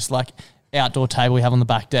up on this like outdoor table we have on the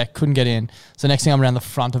back deck. Couldn't get in. So next thing I'm around the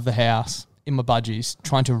front of the house in my budgies,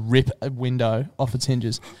 trying to rip a window off its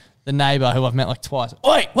hinges. The neighbour, who I've met like twice,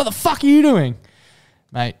 oi, what the fuck are you doing?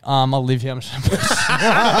 Mate, I live here. I'm just lock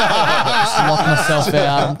myself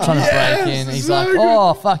out. I'm trying to break in. He's like,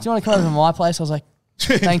 oh, fuck, do you want to come over to my place? I was like,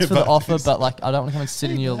 thanks for the offer, but like, I don't want to come and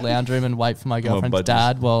sit in your lounge room and wait for my girlfriend's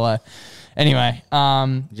dad. Well, anyway.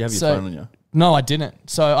 Did you have your phone on you? No, I didn't.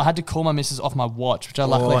 So I had to call my missus off my watch, which I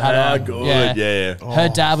luckily had on. Good. Yeah. Her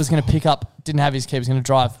dad was going to didn't have his key, was going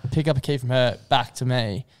to pick up a key from her back to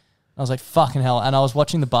me. I was like, fucking hell. And I was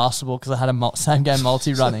watching the basketball because I had a same game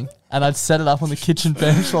multi running, and I'd set it up on the kitchen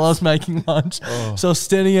bench while I was making lunch. So I was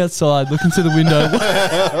standing outside looking through the window.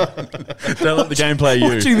 Don't let the game play you.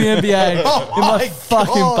 Watching the NBA in my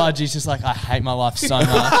fucking budgies, just like, I hate my life so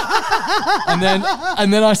much. and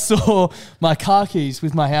then I saw my car keys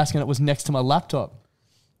with my house, and it was next to my laptop.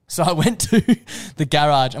 So I went to the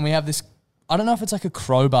garage, and we have this, I don't know if it's like a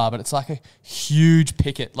crowbar, but it's like a huge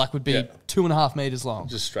picket, like would be 2.5 meters long.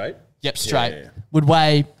 Just straight? Yep, straight. Yeah. Would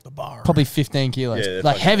weigh probably 15 kilos.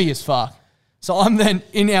 Like heavy as fuck. So I'm then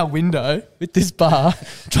in our window with this bar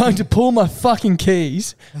trying to pull my fucking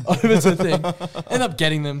keys over to the thing. End up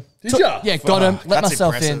getting them. Did you? Yeah, got them. Let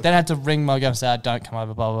myself impressive. in. Then I had to ring my girl and say, don't come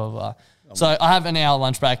over, blah, blah, blah. So I have an hour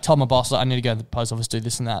lunch break. Told my boss, I need to go to the post office, do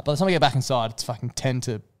this and that. By the time I get back inside, it's fucking 10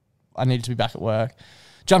 to, I needed to be back at work.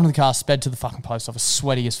 Jumped in the car, sped to the fucking post office,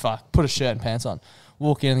 sweaty as fuck, put a shirt and pants on.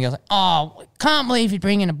 Walk in and the guy's like, oh, can't believe you're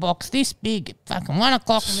bringing a box this big at fucking 1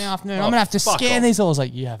 o'clock in the afternoon. I'm going to have to scan these all. I was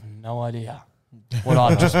like, you have no idea what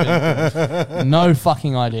I've just been doing. No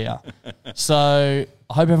fucking idea. So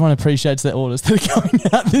I hope everyone appreciates their orders that are going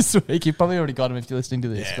out this week. You've probably already got them if you're listening to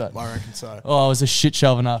this. Yeah, but I reckon so. Oh, it was a shit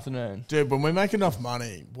show of an afternoon. Dude, when we make enough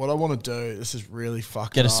money, what I want to do, this is really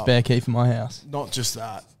fucking Get a spare key for my house. Not just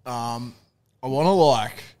that. I want to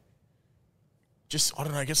I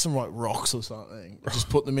don't know, get some rocks or something. Just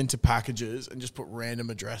put them into packages and just put random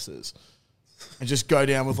addresses. And just go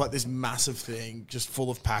down with this massive thing just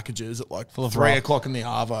full of packages at full of 3 o'clock in the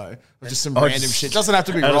arvo. Or just some random shit. It doesn't have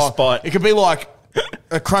to be rock. It could be like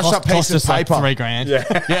a crushed up piece of paper. Like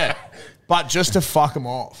 $3,000. Yeah. But just to fuck them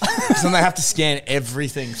off. Because then they have to scan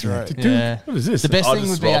everything through. Yeah. What is this? The best thing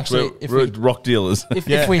would be actually rock dealers.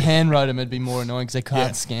 if we hand wrote them, it'd be more annoying because they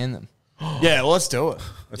can't scan them. Yeah, let's do it.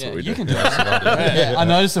 That's what we you do. can do it. Yeah, I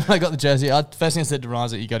noticed when I got the jersey. First thing I said to Ryan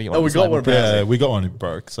is that you got to get one. Oh, we got one. Yeah, we got one who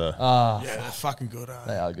broke. So Yeah, they're fucking good.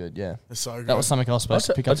 They are good, yeah. They're so good. That was something I was supposed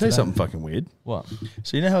to pick I'll up tell you today. something fucking weird. What?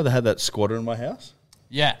 So you know how they had that squatter in my house?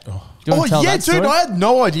 Yeah. Do you want to tell Oh, yeah, that story? dude, I had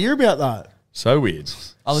no idea about that. So weird.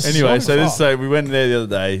 Oh, this is Anyway, so so we went there the other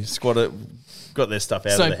day. Squatter got their stuff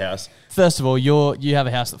out So, of the house. First of all, you have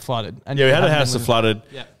a house that flooded. And Yeah, we you had a haven't house been that living-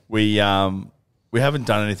 flooded. We haven't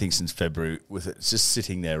done anything since February with it. It's just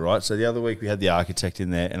sitting there, right? So the other week we had the architect in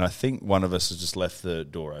there, and I think one of us has just left the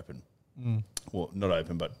door open. Well, not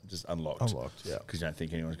open, but just unlocked. Unlocked, yeah. Because you don't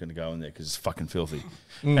think anyone's going to go in there because it's fucking filthy.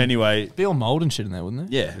 Anyway, Be all mold and shit in there,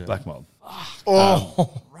 wouldn't there? yeah, black mold.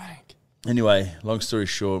 Oh, Rank. Anyway, long story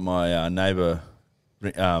short, my neighbour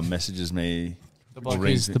messages me.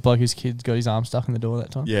 The bloke whose kid got his arm stuck in the door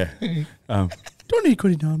that time. Yeah. Don't need got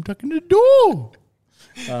his arm stuck in the door.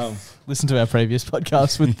 Listen to our previous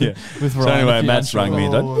podcast with with Ryan. So anyway, if you're Matt's unsure.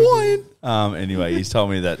 rung me. Anyway, he's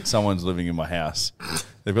told me that someone's living in my house.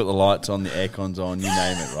 They've got the lights on, the aircon's on, you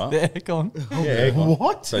name it, right? The aircon. Yeah, aircon.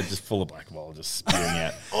 What? So just full of black mold, just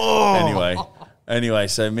spewing out. Anyway,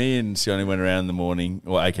 so me and Sione went around in the morning,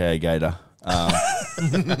 or AKA Gator.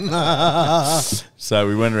 So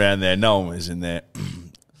we went around there. No one was in there.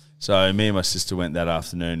 So me and my sister went that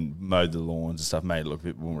afternoon, mowed the lawns and stuff, made it look a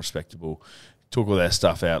bit more respectable. Took all their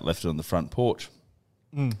stuff out, left it on the front porch.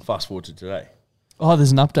 Fast forward to today. Oh,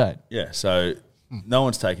 there's an update. Yeah, so no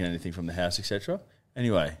one's taken anything from the house, etc.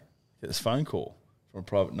 Anyway, get this phone call from a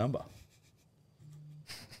private number.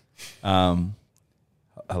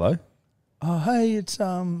 Hello? Oh, hey, it's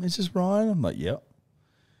is this Ryan? I'm like, yep.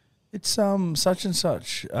 It's such and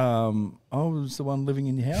such. I was the one living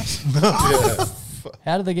in your house.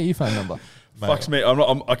 How did they get your phone number? Fucks me.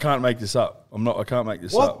 I can't make this up. I can't make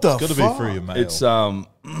this up. what the it's got to fuck? be through your mail. It's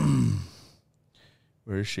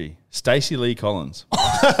where is she? Stacey Lee Collins.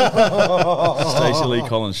 Stacey Lee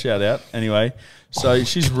Collins, shout out. Anyway, so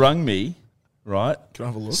she's rung me, right? Can I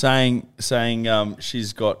have a look? Saying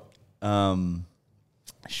she's got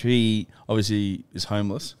she obviously is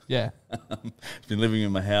homeless. Yeah. She's been living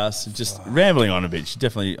in my house and just rambling on a bit. She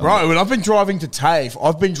definitely Bro, when I've been driving to TAFE,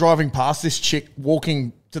 I've been driving past this chick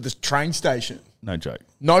walking to the train station. no joke.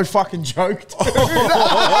 No fucking joke, dude. Eagle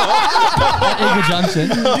Junction.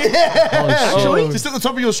 Yeah. Oh, Actually, just at the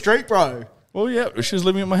top of your street, bro. Well, yeah, she was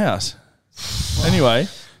living at my house. Anyway,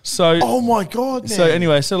 so Oh my God, man. So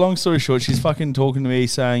anyway, so long story short, she's fucking talking to me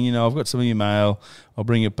saying, you know, I've got some of your mail. I'll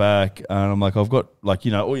bring it back. And I'm like, I've got like,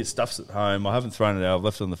 you know, all your stuff's at home. I haven't thrown it out. I've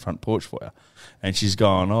left it on the front porch for you. And she's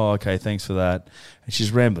gone, oh, okay, thanks for that. And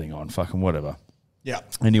she's rambling on, fucking whatever. Yeah.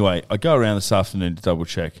 Anyway, I go around this afternoon to double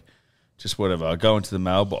check, just whatever. I go into the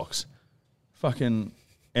mailbox. Fucking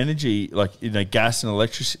energy, like, you know, gas and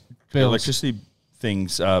electricity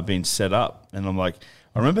things being set up. And I'm like,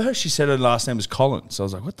 I remember her, she said her last name was Collins. So I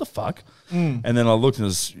was like, what the fuck? And then I looked and it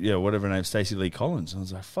was, whatever her name, Stacey Lee Collins. And I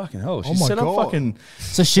was like, fucking hell. She my set up God. fucking.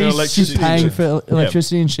 So her she's paying and for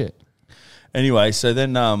electricity and shit. Anyway, so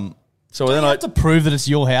then, You have to prove that it's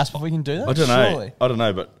your house before we can do that. I don't know. Surely. I don't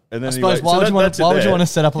know, but and then I suppose anyway, why so would you want to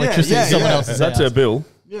set up electricity yeah, in someone yeah. else's That's house? her bill.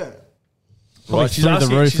 Yeah. Probably Right, through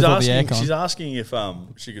the roof with all the aircon. she's asking if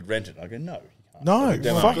she could rent it. I go, no. you can't. No,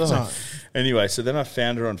 Demo. fuck no. Anyway, so then I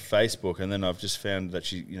found her on Facebook, and then I've just found that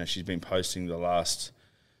she's been posting the last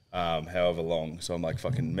however long. So I'm like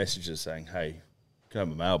fucking messages saying, hey, can I have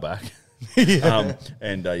my mail back?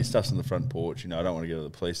 And your stuff's on the front porch. You know, I don't want to go to the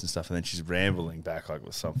police and stuff. And then she's rambling back like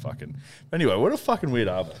with some fucking. Anyway, what a fucking weird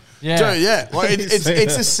arbor. Yeah. Dude, yeah. Like,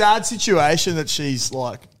 it's a sad situation that she's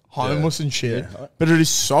like homeless and shit, Yeah. but it is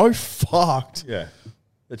so fucked Yeah.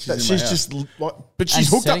 That that in my she's house. just like, but she's And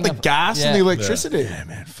hooked up setting the up- gas yeah. and the electricity. Yeah,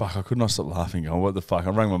 man, fuck! I could not stop laughing. Going, what the fuck? I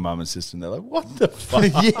rang my mum and sister, and they're like, "What the fuck?"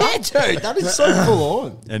 Yeah, dude, that is so full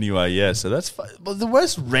on. Anyway, yeah. So that's but the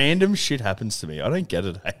worst random shit happens to me. I don't get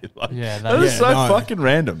it. Hey? Like, Yeah, that is yeah, so no. fucking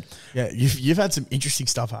random. Yeah, you've had some interesting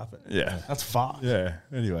stuff happen. Yeah, That's fucked. yeah.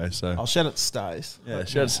 Anyway, so I'll shout it to Stace. yeah,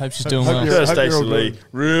 shout Hope she's doing Hope well. you're- out hope Stacey all Lee. good.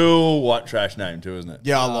 Real white trash name too, isn't it?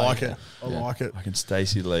 Yeah, I like it. I like it. Fucking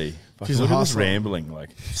Stacey Lee. She's Fucking a look at this hustler. rambling like.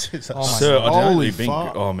 Oh my Sir, I God. don't Holy really think.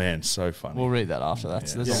 fuck. Oh man, so funny. We'll read that after that.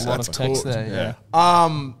 So there's Yeah, a lot that's of text cool. there. yeah.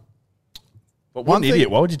 Yeah. But One what an thing- idiot!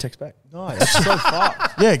 Why would you text back? No, that's so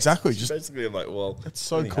fucked. Yeah, exactly. Just Basically, I'm like, well, That's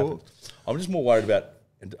so nothing cool. happened. I'm just more worried about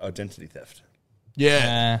identity theft.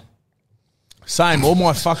 yeah. Same. All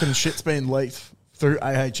my fucking shit's been leaked through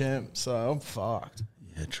AHM, so I'm fucked.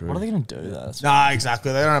 Yeah, true. What are they going to do though? That's Nah,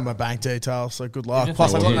 exactly. They don't have my bank details, so good luck. Even if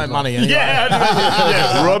Plus, they I got did, no like- money anyway.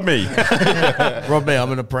 Yeah, rob me. Rob me,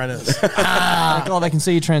 I'm an apprentice. like, oh, they can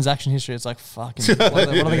see your transaction history. It's like, fucking, what are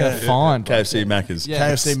they going to find? KFC Macca's.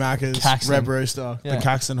 Yeah. KFC Macca's, Caxton. Red Rooster, Yeah. the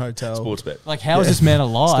Caxton Hotel. Sports bet. Like, how is this man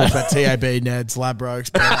alive? Sports bet, TAB, Ned's, Labro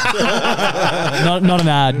Express. not an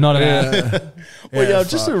ad. Not an ad. Well, yeah,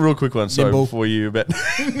 just a real quick one. Sorry, Nimble. before you bet,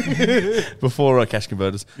 before Cash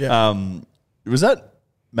Converters. Yeah. Was that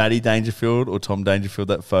Matty Dangerfield or Tom Dangerfield,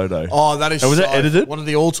 that photo? Oh, that is And was that edited? One of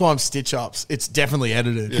the all-time stitch-ups. It's definitely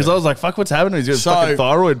edited. Because I was like, fuck, what's happening? He's got a fucking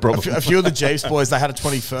thyroid problem. A few of the Jeeps boys, they had a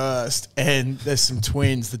 21st, and there's some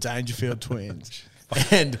twins, the Dangerfield twins.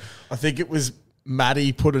 And I think it was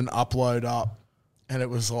Matty put an upload up, and it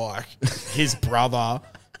was like his brother,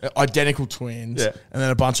 identical twins, Yeah. and then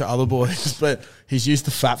a bunch of other boys. But he's used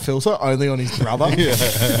the fat filter only on his brother.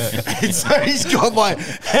 And so he's got like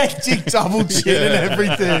hectic double chin and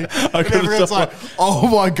everything. And everyone's like, oh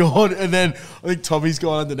my God. And then I think Tommy's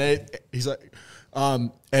gone underneath. He's like,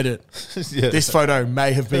 edit. This photo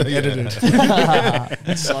may have been edited.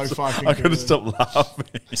 It's so fucking I good. couldn't stop laughing.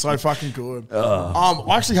 So fucking good. I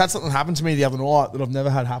actually had something happen to me the other night that I've never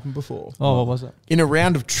had happen before. Oh, what was it? In a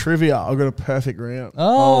round of trivia, I got a perfect round.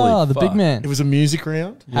 Oh, Holy the big fuck. man. It was a music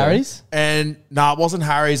round. Harry's? And it wasn't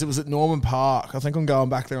Harry's. It was at Norman Park. I think I'm going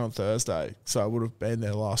back there on Thursday. So I would have been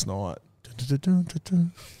there last night.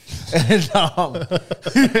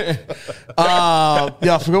 And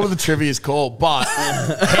yeah, I forgot what the trivia is called, but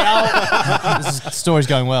This story's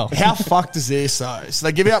going well. how fucked is this though? So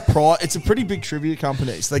they give out prize. It's a pretty big trivia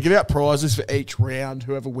company. So they give out prizes for each round.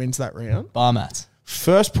 Whoever wins that round. Bar mats.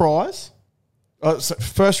 First prize. So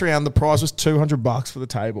first round, the prize was $200 for the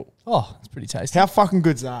table. Oh, it's pretty tasty. How fucking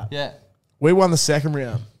good's that? Yeah. We won the second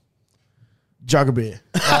round. Jug of beer.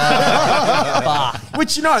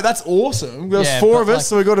 Which, that's awesome. There was Yeah, four but of us, like-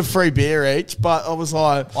 so we got a free beer each. But I was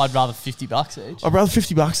like, I'd rather $50 each. I'd rather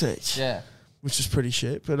 $50 each. Yeah. Which is pretty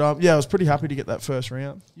shit. But yeah, I was pretty happy to get that first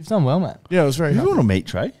round. You've done well, mate. Yeah, I was very You happy. want a meat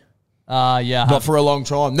tray? Yeah. Not for a long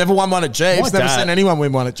time. Never won one at Jeeps. My Never dad- seen anyone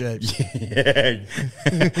win one at Jeeps. Yeah.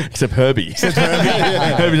 Except Herbie. Herbie's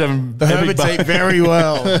having The Herberts eat very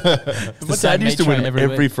well. My same dad used to meat tray win every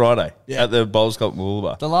every week. Friday Yeah. at the Bowls Club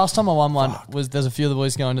Woolbar. The last time I won one was there's a few of the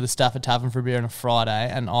boys going to the Stafford Tavern for a beer on a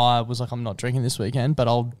Friday, and I was like, I'm not drinking this weekend, but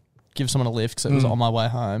I'll give someone a lift because it was on my way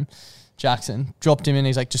home. Jackson dropped him in.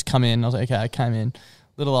 He's like, just come in. I was like, okay, I came in.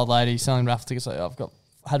 Little old lady selling raffle tickets. Like,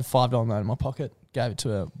 had a $5 note in my pocket. Gave it to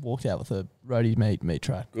her. Walked out with a roadie meat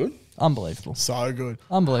tray. Good. Unbelievable. So good.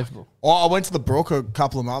 Unbelievable. I went to the Brook a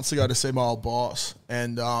couple of months ago to see my old boss,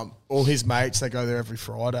 and all his mates, they go there every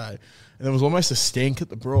Friday. And there was almost a stink at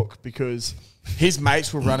the Brook because his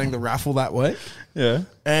mates were running the raffle that week. Yeah.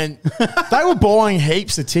 And they were buying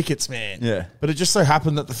heaps of tickets, man. Yeah. But it just so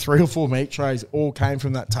happened that the 3 or 4 meat trays all came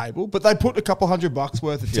from that table. But they put a couple $100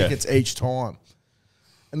 worth of Yeah. tickets each time.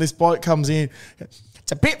 And this bloke comes in.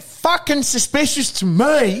 It's a bit fucking suspicious to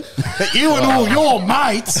me that you and all your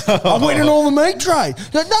mates are winning all the meat trays.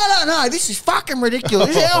 Like, no, this is fucking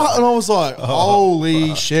ridiculous. And I was like,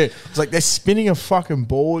 holy shit. It's like they're spinning a fucking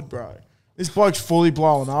board, bro. This bloke's fully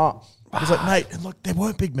blowing up. He's like, mate, look, they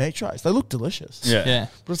weren't big meat trays. They look delicious. Yeah. Yeah.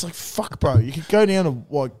 But it's like, fuck, bro. You could go down to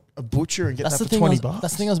like a butcher and get That's that the for thing. $20.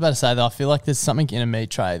 That's the thing I was about to say though. I feel like there's something in a meat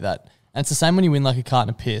tray that, and it's the same when you win like a carton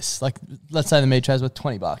of piss. Like, let's say the meat tray's worth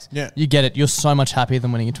 $20. Yeah. You get it. You're so much happier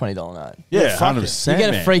than winning a $20 note. Yeah, fuck it. 100%. You get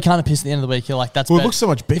a man. free carton of piss at the end of the week. You're like, that's Well, it better. looks so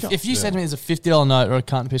much bigger. If you said to me there's a $50 note or a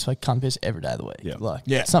carton of piss, like carton of piss every day of the week. Yeah. Like,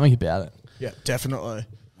 Yeah. something about it. Yeah, definitely.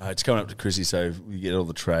 It's coming up to Chrissy, so we get all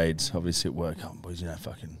the trades. Obviously at work, boys,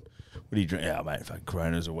 fucking, what do you drink? Yeah, mate, fucking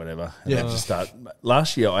Coronas or whatever. And Yeah. I just start.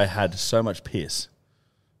 Last year I had so much piss.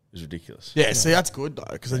 It was ridiculous. Yeah, see, that's good, though,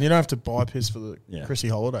 because then you don't have to buy piss for the Yeah. Chrissy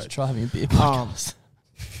holiday. Try having a beer podcast.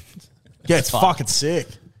 Yeah, it's fucking sick.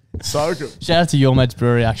 So good. Shout out to Your Mates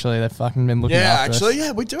Brewery, actually. They've fucking been looking Yeah, after actually, us.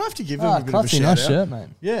 yeah, we do have to give them Ah, a bit of a Clutzy, shout nice out. shirt, mate.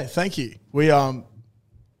 Yeah, thank you. We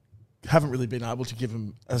haven't really been able to give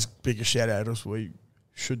them as big a shout out as we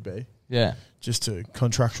should be, Yeah. just to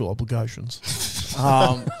contractual obligations.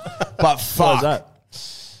 But fuck. Why is that?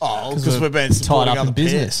 Oh, because we're we've been tied supporting up in other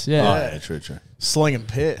business. piss. Yeah. Oh, yeah, true. Slinging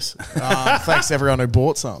piss. Thanks to everyone who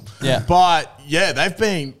bought some. Yeah. But yeah, they've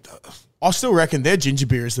been. I still reckon their ginger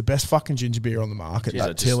beer is the best fucking ginger beer on the market. Jeez, That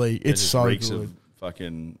it just- Tilly, it it's just so reeks good. of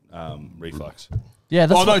fucking reflux. Yeah,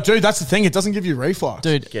 that's Oh no, what- dude, that's the thing. It doesn't give you reflux.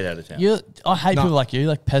 dude. Get out of town. I hate No. people like you,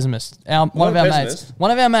 like pessimists. One Not of a our pessimist. mates.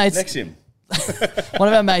 One of our mates. Next him. One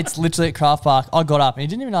of our mates, literally at Craft Park, I got up and he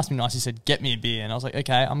didn't even ask me nice. He said, "Get me a beer," and I was like,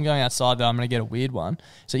 "Okay, I'm going outside though. I'm going to get a weird one."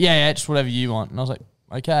 So yeah, just whatever you want. And I was like,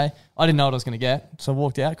 "Okay." I didn't know what I was going to get, so I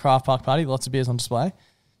walked out. Craft Park party, lots of beers on display.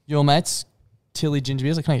 your mates, Tilly ginger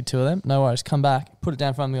beers. I can't get 2 of them. No worries. Come back, put it down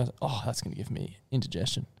in front of me. Goes, oh, that's going to give me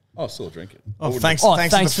indigestion. I'll still drink it. Oh, thanks Oh, for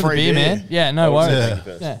thanks the for the free beer, man. Yeah, no worries.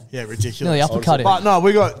 Yeah, ridiculous. Nearly uppercut it. But no,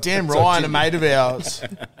 we got Dan Ryan, a mate of ours.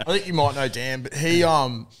 I think you might know Dan, but he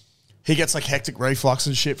gets like hectic reflux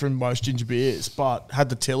and shit from most ginger beers, but had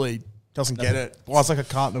the Tilly, doesn't get it. Well, it's like a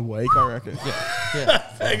carton a week, I reckon.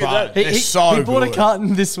 Yeah. They're so he bought a good.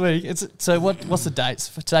 carton this week. What's the dates?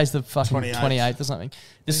 Today's the fucking 28th or something.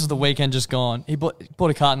 This is the weekend just gone. He bought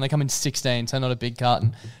a carton. They come in 16, so not a big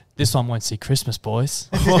carton. This one won't see Christmas, boys.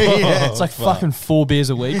 It's like fucking 4 beers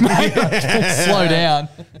a week, mate. Slow down.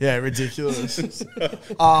 Yeah, ridiculous. Save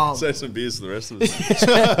some beers for the rest of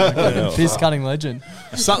us. Piss cutting legend.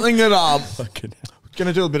 Something that going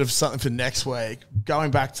to do a bit of something for next week.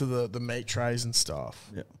 Going back to the meat trays and stuff.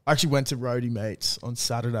 Yeah. I actually went to Roadie Meats on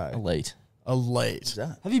Saturday. Elite.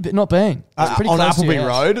 Have you not been? It's pretty on close to your Appleby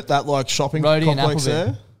house. Road, that like shopping Roadie and complex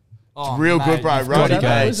Appleby. there. Oh, Real mate, good, bro. you've got to Roadie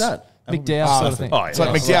go. Meats. Where's that? McDowell sort of thing. It's like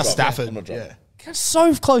McDowell Stafford. I'm not drunk. Yeah. It's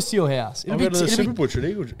so close to your house. I'll go to the Super Butcher at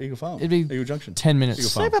Eagle Farm. It'd be Eagle Junction. 10 minutes. Eagle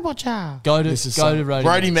Farm. Go to Roadie.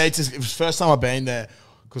 Roadie Meats. It was the first time I've been there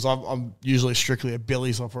because I'm usually strictly a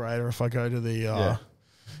Billy's operator. If I go to the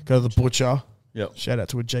butcher, Yep. shout out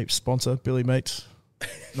to a Jeep sponsor, Billy Meats.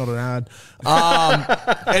 Not an ad.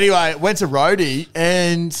 Anyway, went to Roadie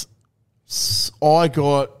and I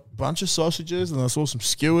got a bunch of sausages and I saw some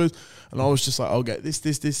skewers and I was just like, I'll get this.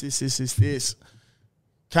 Came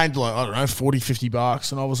to like, I don't know, $40,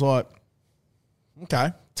 $50 and I was like,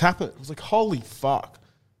 okay, tap it. I was like, holy fuck.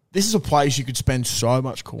 This is a place you could spend so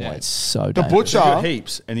much coin. Yeah, it's so The dangerous. You got butcher.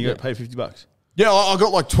 heaps and you got to pay $50. Yeah, I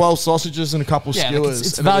got like 12 sausages and a couple Yeah, like, skewers.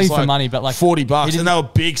 it's and it value was for money, but like $40, and they were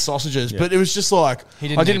big sausages. But it was just like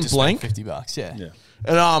He I need didn't to spend blink. $50. Yeah. Yeah.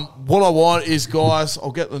 And what I want is, guys,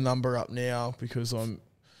 I'll get the number up now because I'm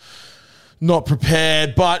not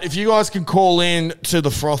prepared. But if you guys can call in to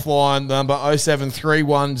the froth line, the number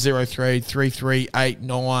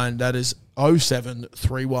 0731033389. That is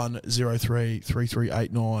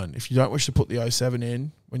 0731033389. If you don't wish to put the 07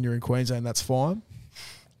 in when you're in Queensland, that's fine.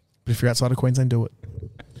 But if you're outside of Queensland, do it.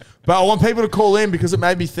 But I want people to call in because it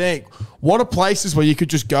made me think, what are places where you could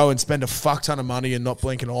just go and spend a fuck ton of money and not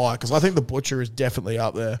blink an eye? Because I think the butcher is definitely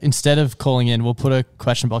up there. Instead of calling in, we'll put a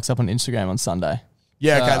question box up on Instagram on Sunday.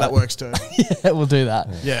 Yeah, okay, that works too. Yeah, we'll do that.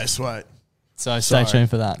 Yeah, sweet. So stay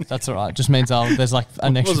tuned for that. That's all right. Just means there's like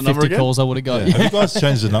an extra the number 50 again? calls I would have got. Have you guys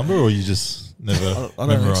changed the number or you just never I don't think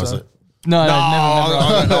memorize so. it? No, never. I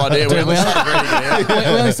got no idea. Dude, We only started reading it out. we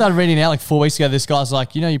only started reading it out like 4 weeks ago. This guy's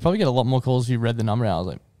like, you probably get a lot more calls if you read the number out. I was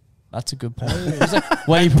like, that's a good point. He's like,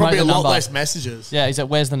 where do you promote Probably the a lot number? less messages. Yeah, he's like,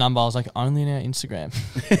 where's the number? I was like, only in our Instagram.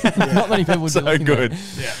 Not many people would be So looking good.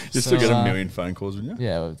 there. You still get a million phone calls, wouldn't you?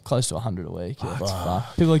 Yeah, we're close to 100 a week. Yeah, it's fun.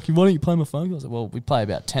 People are like, why don't you play my phone calls? I was like, well, we play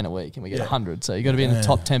about 10 a week and we get 100. So you got to be in the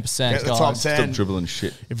top 10%, Get the guys. top Stop 10. dribbling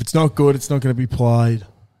shit. If it's not good, it's not going to be played.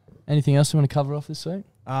 Anything else you want to cover off this week?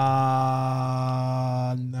 No.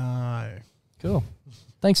 Cool.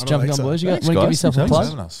 Thanks for I don't jumping on, think so. boys. You Thanks, want to give guys. yourself a Thanks. plug?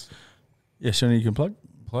 Having us. Yeah, Shani, you can plug.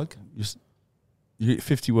 You get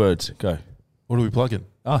 50 words. Go. What are we plugging?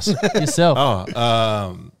 Us. Yourself.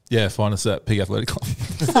 Yeah, find us at Pig Athletic Club.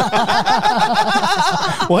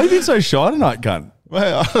 Why have you been so shy tonight, cunt?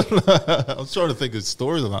 Well, I was trying to think of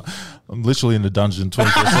stories on that. I'm literally in the dungeon 24/7.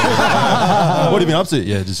 What have you been up to?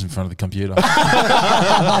 Yeah, just in front of the computer. And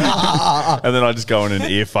then I just go in and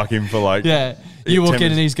ear fuck him for like. Yeah. You walk 10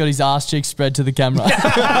 in and he's got his ass cheek spread to the camera.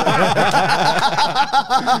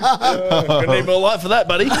 Gonna need more light for that,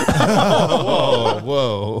 buddy.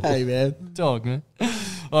 Whoa. Hey, man. Dog, man.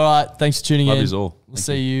 All right. Thanks for tuning Love in. yous all. We'll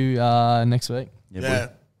see you next week. Yeah.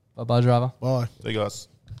 Bye-bye, driver. Bye. Hey, guys.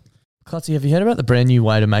 Clutzy, have you heard about the brand new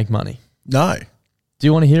way to make money? No. Do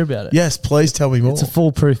you want to hear about it? Yes, please tell me more. It's a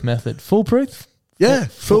foolproof method. Foolproof? Yeah,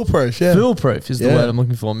 foolproof, yeah. Foolproof is the Yeah. word I'm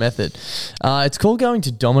looking for, method. It's called going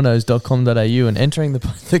to dominoes.com.au and entering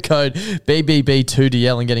the code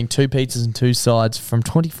BBB2DL and getting 2 pizzas and 2 sides from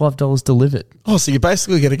 $25 delivered. Oh, so you're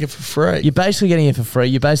basically getting it for free. You're basically getting it for free.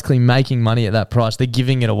 You're basically making money at that price. They're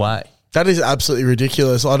giving it away. That is absolutely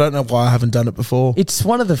ridiculous. I don't know why I haven't done it before. It's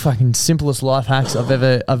one of the fucking simplest life hacks I've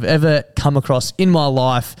ever come across in my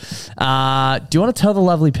life. Do you want to tell the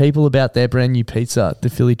lovely people about their brand new pizza, the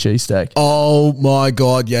Philly cheesesteak? Oh my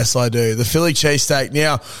God, yes I do. The Philly cheesesteak.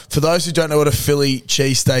 Now, for those who don't know what a Philly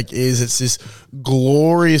cheesesteak is, it's this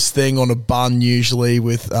glorious thing on a bun usually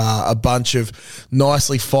with a bunch of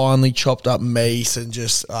nicely finely chopped up meat and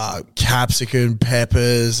just capsicum,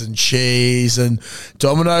 peppers and cheese. And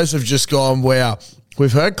Domino's have just gone, wow,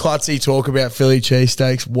 We've heard Klutzy talk about Philly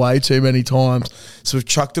cheesesteaks way too many times, so we've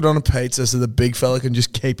chucked it on a pizza so the big fella can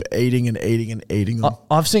just keep eating and eating and eating them.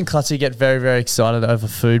 I've seen Klutzy get very, very excited over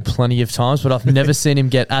food plenty of times, but I've never seen him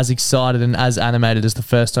get as excited and as animated as the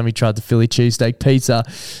first time he tried the Philly cheesesteak pizza.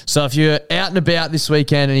 So if you're out and about this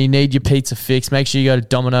weekend and you need your pizza fix, make sure you go to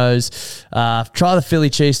Domino's. Try the Philly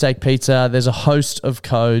cheesesteak pizza. There's a host of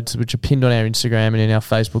codes which are pinned on our Instagram and in our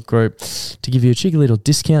Facebook group to give you a cheeky little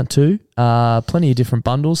discount too. Plenty of different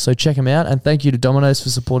bundles, so check them out. And thank you to Domino's for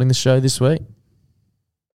supporting the show this week.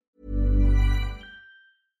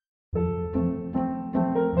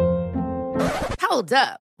 Hold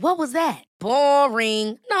up. What was that?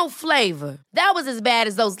 Boring. No flavor. That was as bad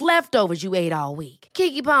as those leftovers you ate all week.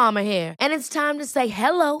 Keke Palmer here, and it's time to say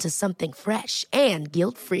hello to something fresh and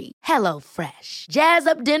guilt-free. Hello Fresh. Jazz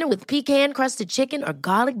up dinner with pecan-crusted chicken or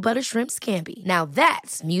garlic butter shrimp scampi. Now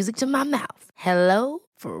that's music to my mouth. Hello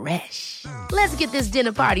Fresh. Let's get this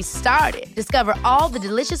dinner party started. Discover all the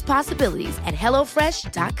delicious possibilities at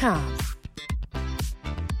HelloFresh.com.